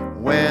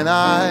 When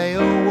I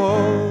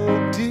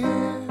awoke,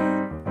 dear,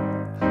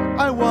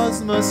 I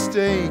was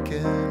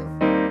mistaken.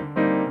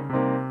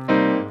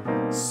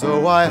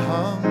 So I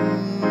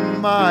hung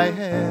my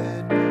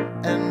head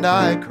and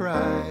I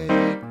cried.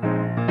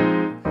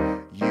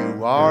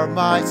 You are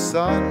my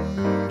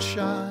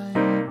sunshine,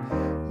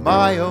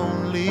 my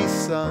only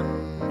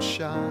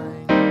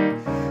sunshine.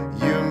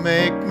 You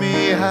make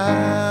me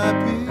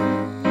happy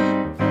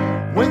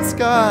when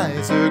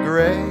skies are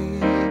gray.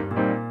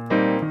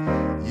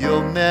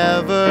 You'll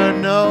never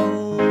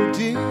know,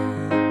 dear,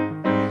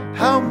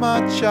 how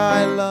much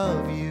I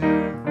love you.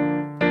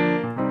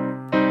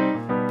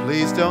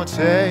 Please don't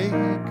take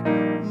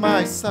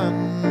my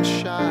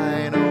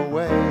sunshine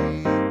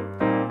away.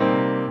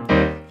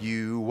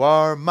 You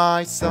are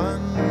my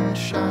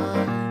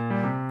sunshine,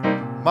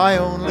 my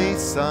only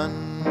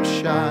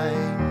sunshine.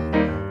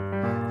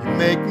 You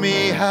make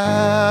me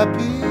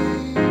happy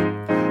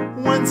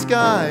when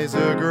skies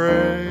are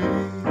gray.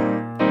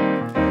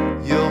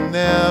 You'll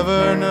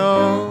never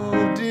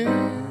know, dear,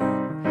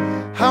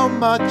 how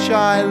much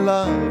I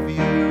love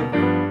you.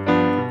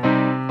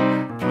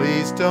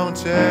 Please don't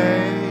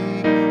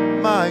take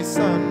my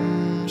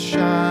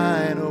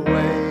sunshine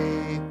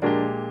away.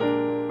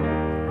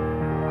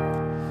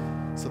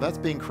 So that's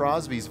Bing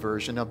Crosby's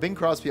version. Now, Bing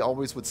Crosby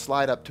always would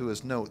slide up to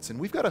his notes, and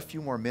we've got a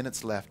few more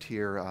minutes left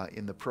here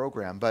in the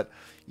program, but,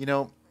 you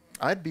know,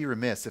 I'd be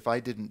remiss if I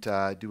didn't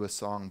do a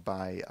song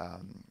by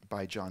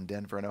John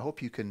Denver, and I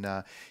hope you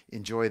can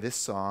enjoy this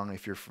song.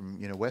 If you're from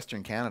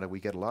Western Canada, we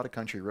get a lot of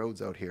country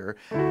roads out here,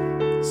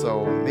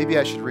 so maybe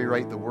I should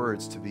rewrite the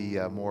words to be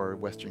more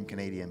Western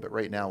Canadian. But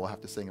right now we'll have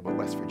to sing about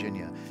West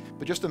Virginia.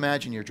 But just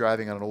imagine you're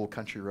driving on an old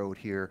country road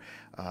here,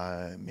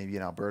 maybe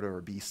in Alberta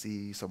or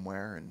BC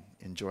somewhere, and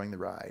enjoying the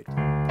ride.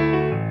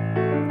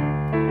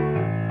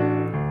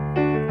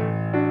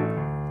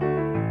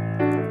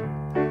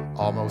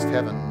 Almost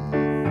heaven,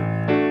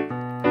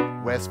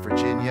 West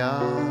Virginia,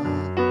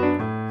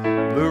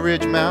 Blue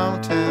Ridge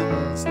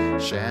Mountains,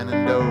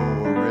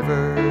 Shenandoah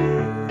River.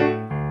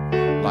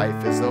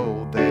 Life is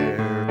old there,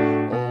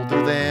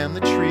 older than the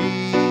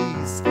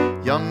trees,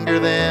 younger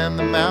than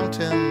the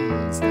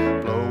mountains,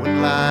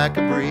 blowing like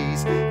a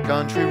breeze.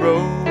 Country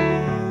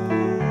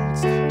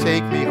roads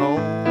take me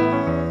home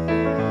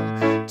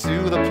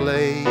to the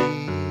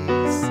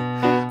place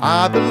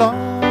I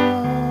belong.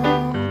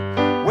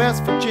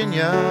 West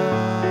Virginia,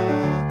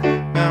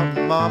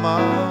 Mountain Mama,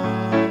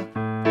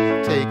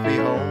 take me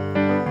home.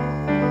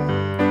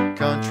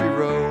 Country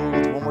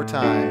roads, one more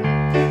time.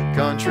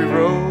 Country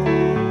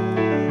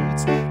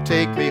roads,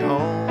 take me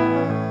home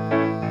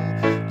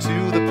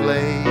to the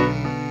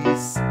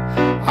place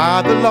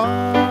I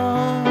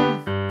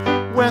belong.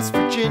 West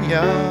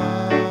Virginia,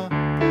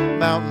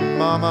 Mountain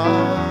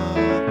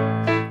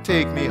Mama,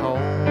 take me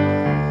home.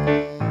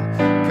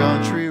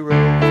 Country roads.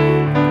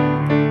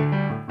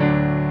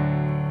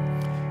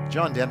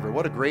 John Denver,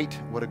 what a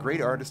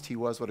great artist he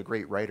was, what a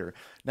great writer.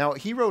 Now,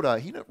 he wrote a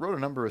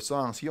number of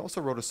songs. He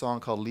also wrote a song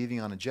called Leaving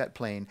on a Jet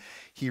Plane.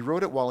 He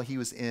wrote it while he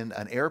was in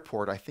an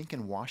airport, I think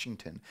in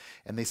Washington.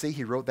 And they say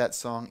he wrote that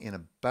song in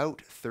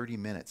about 30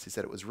 minutes. He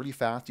said it was really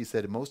fast. He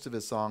said most of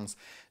his songs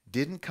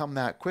didn't come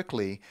that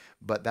quickly,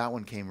 but that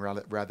one came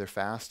rather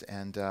fast.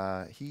 And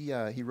he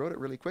wrote it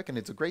really quick, and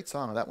it's a great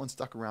song. That one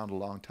stuck around a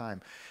long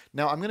time.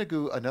 Now, I'm going to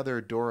do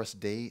another Doris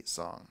Day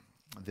song.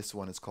 This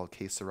one is called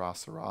Que Sera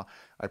Sera.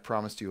 I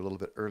promised you a little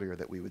bit earlier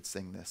that we would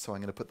sing this. So I'm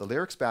going to put the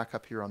lyrics back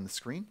up here on the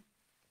screen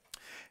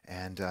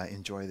and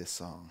enjoy this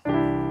song.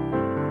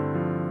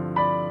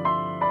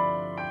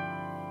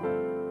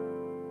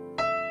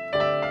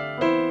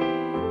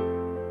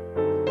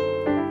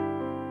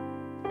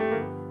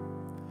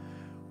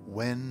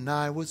 When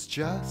I was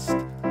just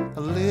a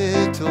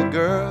little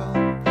girl,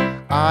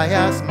 I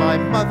asked my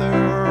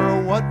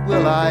mother, what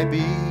will I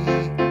be?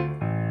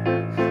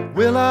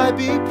 Will I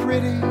be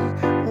pretty?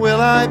 Will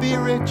I be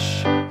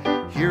rich?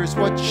 Here's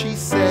what she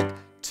said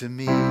to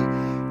me.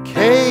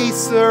 Que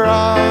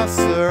sera,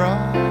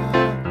 sera.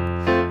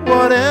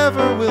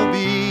 Whatever will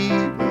be,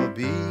 will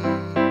be.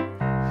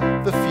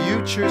 The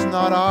future's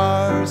not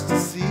ours to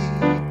see.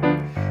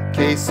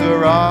 Que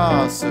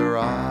sera,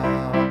 sera.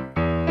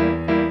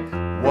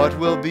 What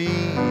will be,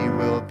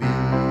 will be.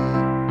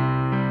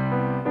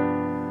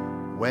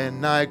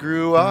 When I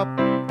grew up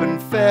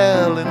and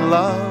fell in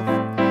love,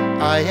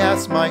 I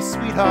asked my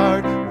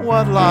sweetheart,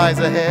 what lies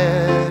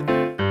ahead?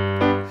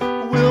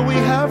 Will we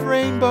have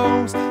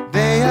rainbows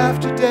day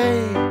after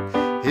day?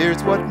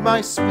 Here's what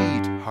my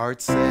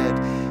sweetheart said.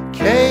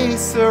 Que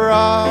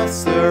sera,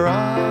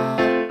 sera.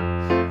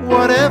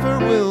 Whatever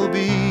will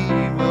be,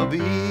 will be.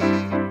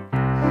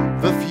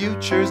 The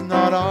future's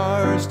not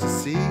ours to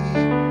see.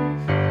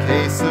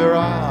 Que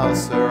sera,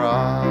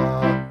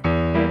 sera.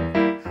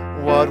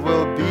 What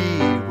will be,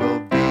 will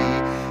be.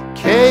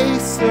 Que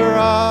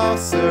sera,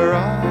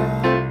 sera.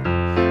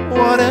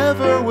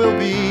 Whatever will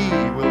be,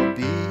 will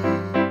be.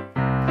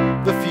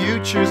 The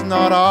future's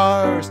not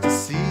ours to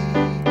see.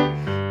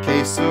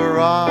 Que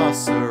sera,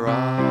 sera.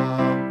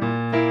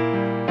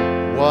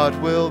 What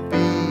will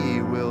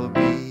be, will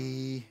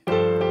be.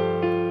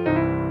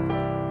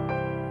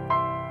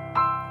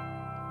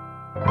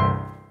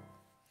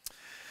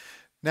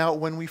 Now,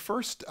 when we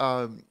first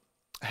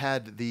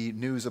had the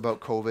news about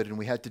COVID and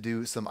we had to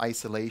do some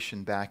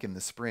isolation back in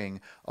the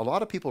spring, a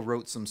lot of people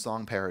wrote some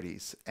song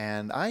parodies,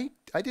 and I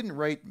didn't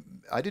write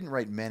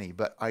many,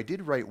 but I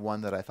did write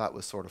one that I thought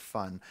was sort of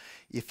fun.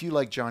 If you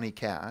like Johnny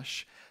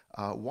Cash,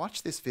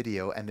 watch this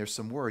video, and there's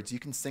some words. You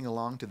can sing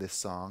along to this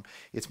song.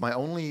 It's my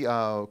only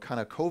kind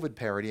of COVID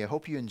parody. I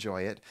hope you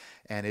enjoy it,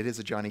 and it is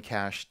a Johnny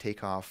Cash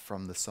takeoff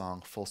from the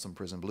song Folsom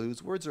Prison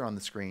Blues. Words are on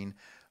the screen.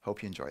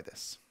 Hope you enjoy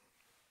this.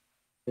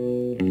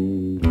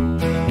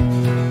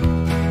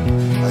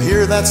 I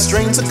hear that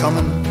strains a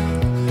comin',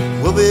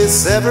 will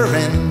this ever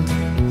end?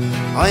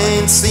 I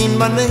ain't seen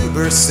my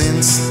neighbor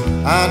since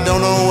I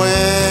don't know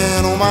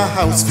when. Oh, my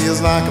house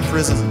feels like a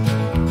prison,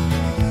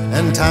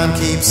 and time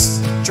keeps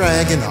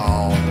dragging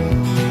on.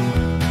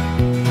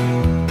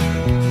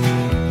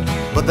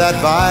 But that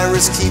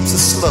virus keeps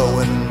us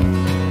slowing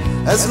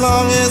as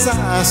long as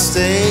I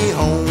stay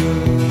home.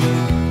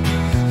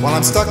 While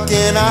I'm stuck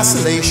in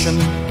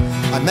isolation,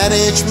 I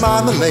manage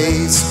my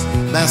malaise,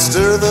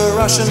 master the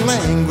Russian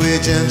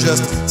language in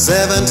just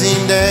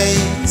 17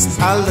 days.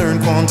 I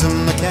learned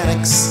quantum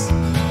mechanics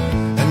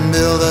and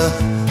build a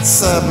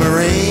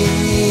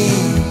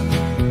submarine.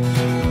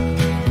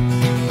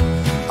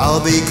 I'll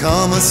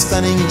become a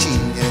stunning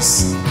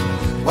genius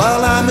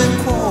while I'm in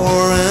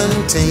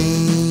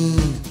quarantine.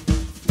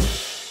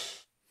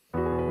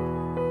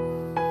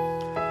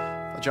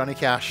 Johnny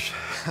Cash,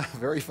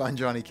 very fun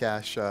Johnny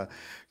Cash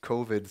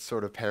COVID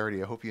sort of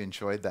parody. I hope you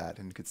enjoyed that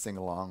and could sing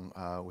along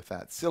with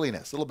that.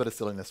 Silliness, a little bit of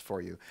silliness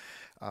for you.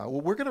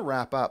 Well, we're going to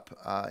wrap up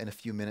in a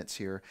few minutes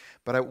here,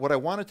 but what I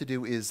wanted to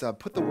do is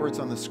put the words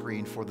on the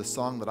screen for the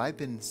song that I've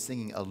been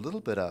singing a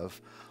little bit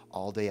of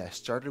all day. I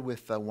started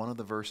with one of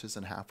the verses,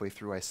 and halfway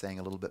through I sang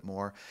a little bit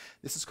more.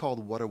 This is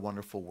called What a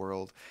Wonderful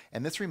World,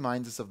 and this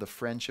reminds us of the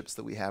friendships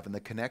that we have and the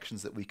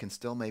connections that we can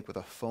still make with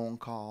a phone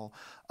call,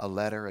 a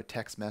letter, a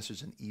text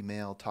message, an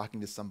email,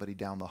 talking to somebody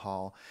down the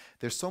hall.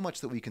 There's so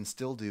much that we can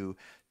still do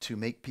to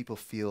make people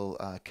feel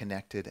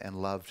connected and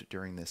loved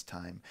during this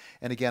time.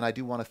 And again, I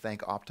do want to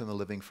thank Optima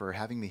Living for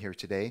having me here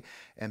today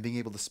and being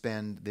able to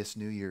spend this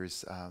New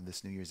Year's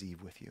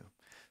Eve with you.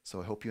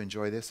 So I hope you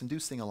enjoy this, and do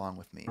sing along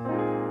with me.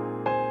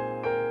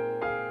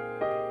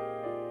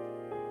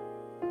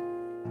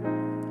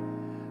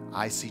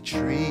 I see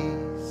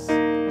trees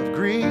of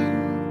green,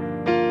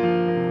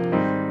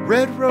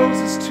 red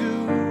roses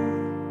too.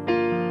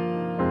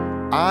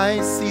 I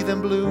see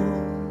them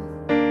bloom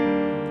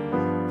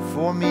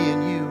for me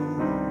and you,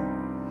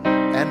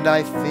 and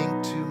I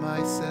think to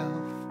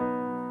myself,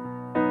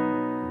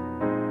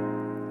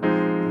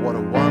 what a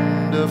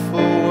wonderful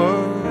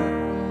world.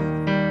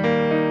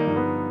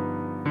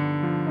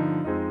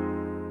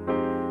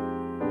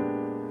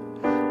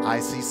 I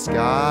see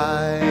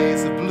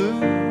skies of blue,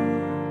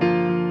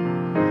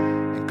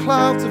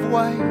 clouds of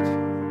white,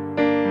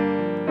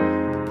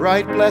 the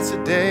bright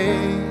blessed day,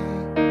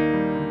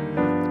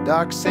 the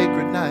dark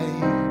sacred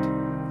night,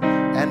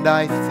 and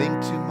I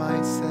think to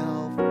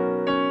myself,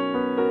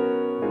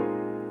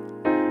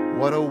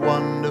 what a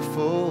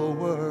wonderful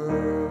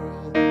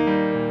world.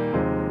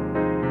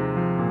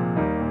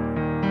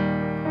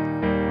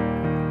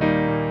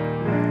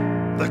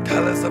 The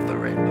colors of the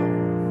rainbow,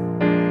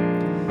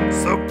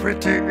 so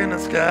pretty in the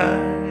sky,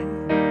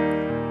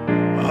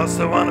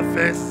 also on a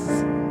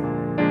face,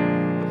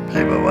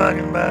 people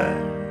walking by.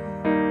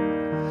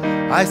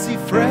 I see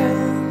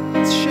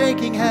friends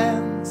shaking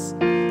hands,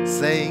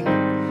 saying,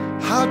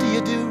 how do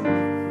you do?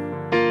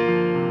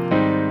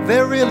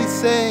 They're really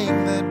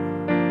saying that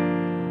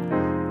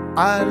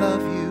I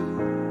love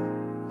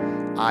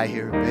you. I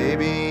hear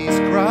babies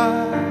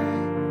cry,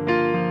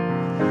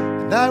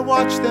 and I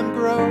watch them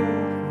grow.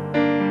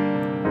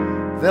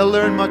 They'll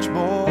learn much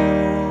more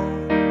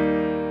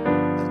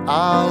than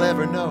I'll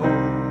ever know,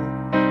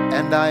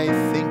 and I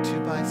think to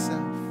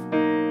myself,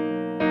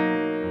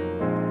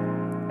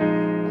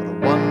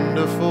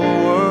 wonderful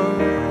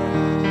world.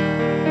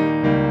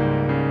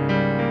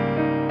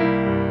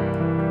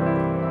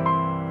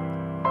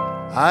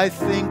 I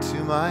think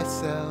to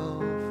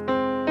myself,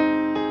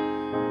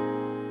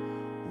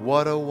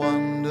 what a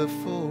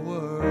wonderful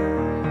world.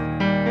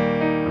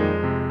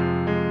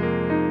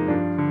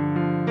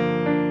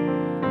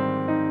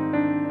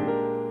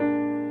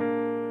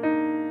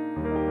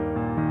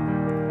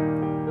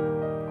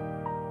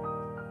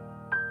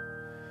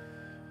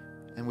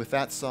 And with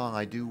that song,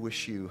 I do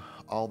wish you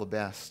all the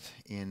best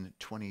in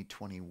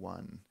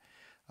 2021.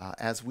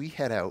 As we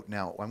head out,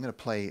 now I'm going to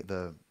play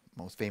the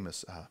most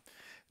famous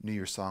New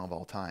Year's song of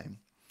all time.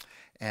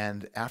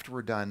 And after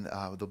we're done,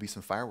 there'll be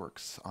some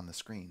fireworks on the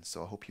screen.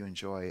 So I hope you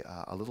enjoy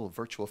a little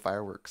virtual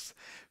fireworks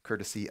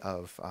courtesy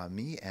of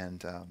me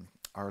and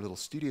our little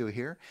studio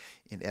here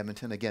in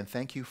Edmonton. Again,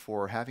 thank you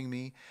for having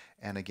me.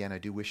 And again, I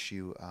do wish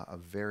you a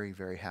very,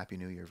 very happy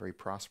New Year, very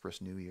prosperous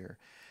New Year.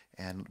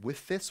 And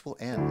with this, we'll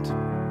end.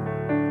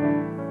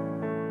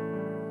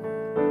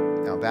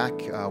 Now, back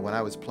when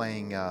I was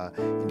playing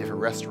in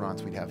different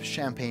restaurants, we'd have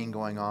champagne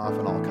going off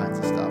and all kinds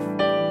of stuff.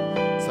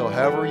 So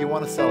however you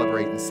want to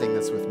celebrate and sing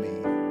this with me.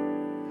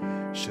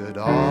 Should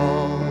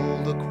all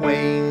old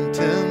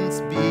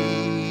acquaintance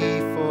be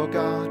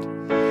forgot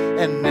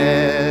and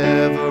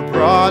never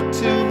brought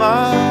to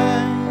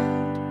mind?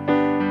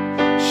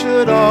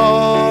 Should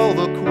all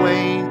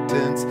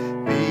acquaintance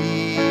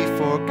be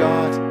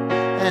forgot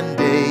and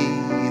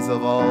days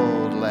of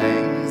auld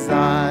lang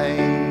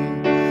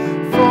syne?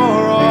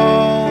 For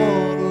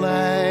auld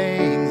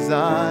lang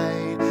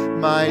syne,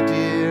 my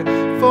dear,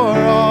 for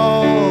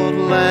auld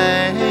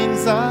lang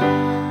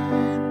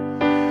syne,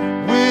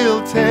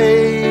 we'll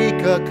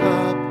take a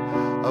cup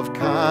of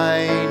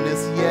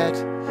kindness yet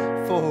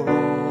for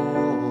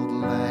auld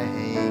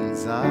lang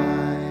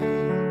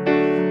syne.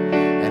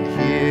 And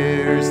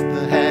here's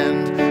the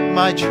hand,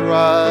 my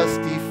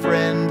trusty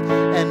friend,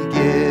 and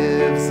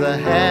gives a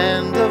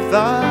hand of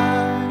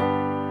thine.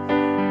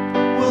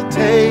 We'll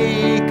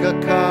take a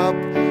cup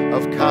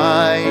of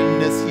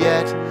kindness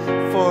yet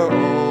for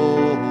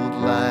auld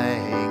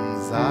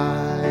lang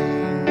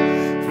syne.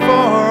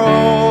 For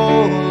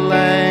auld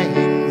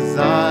lang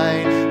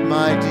syne,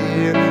 my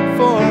dear,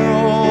 for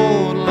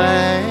auld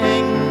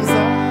lang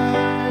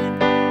syne,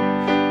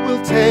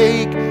 we'll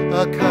take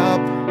a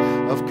cup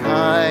of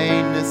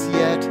kindness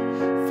yet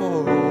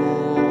for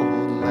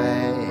auld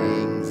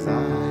lang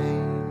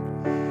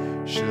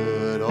syne.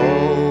 Should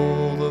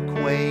old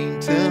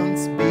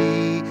acquaintance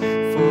be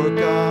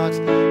forgot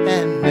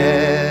and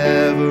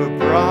never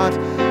brought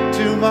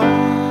to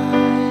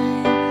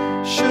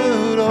mind?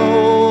 Should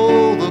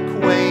old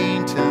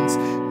acquaintance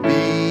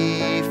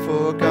be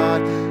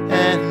forgot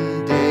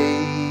and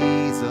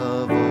days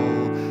of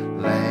auld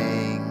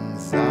lang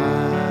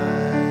syne?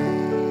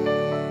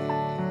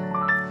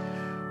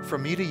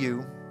 From me to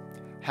you,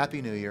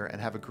 Happy New Year and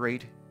have a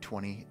great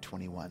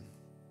 2021.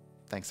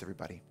 Thanks,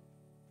 everybody.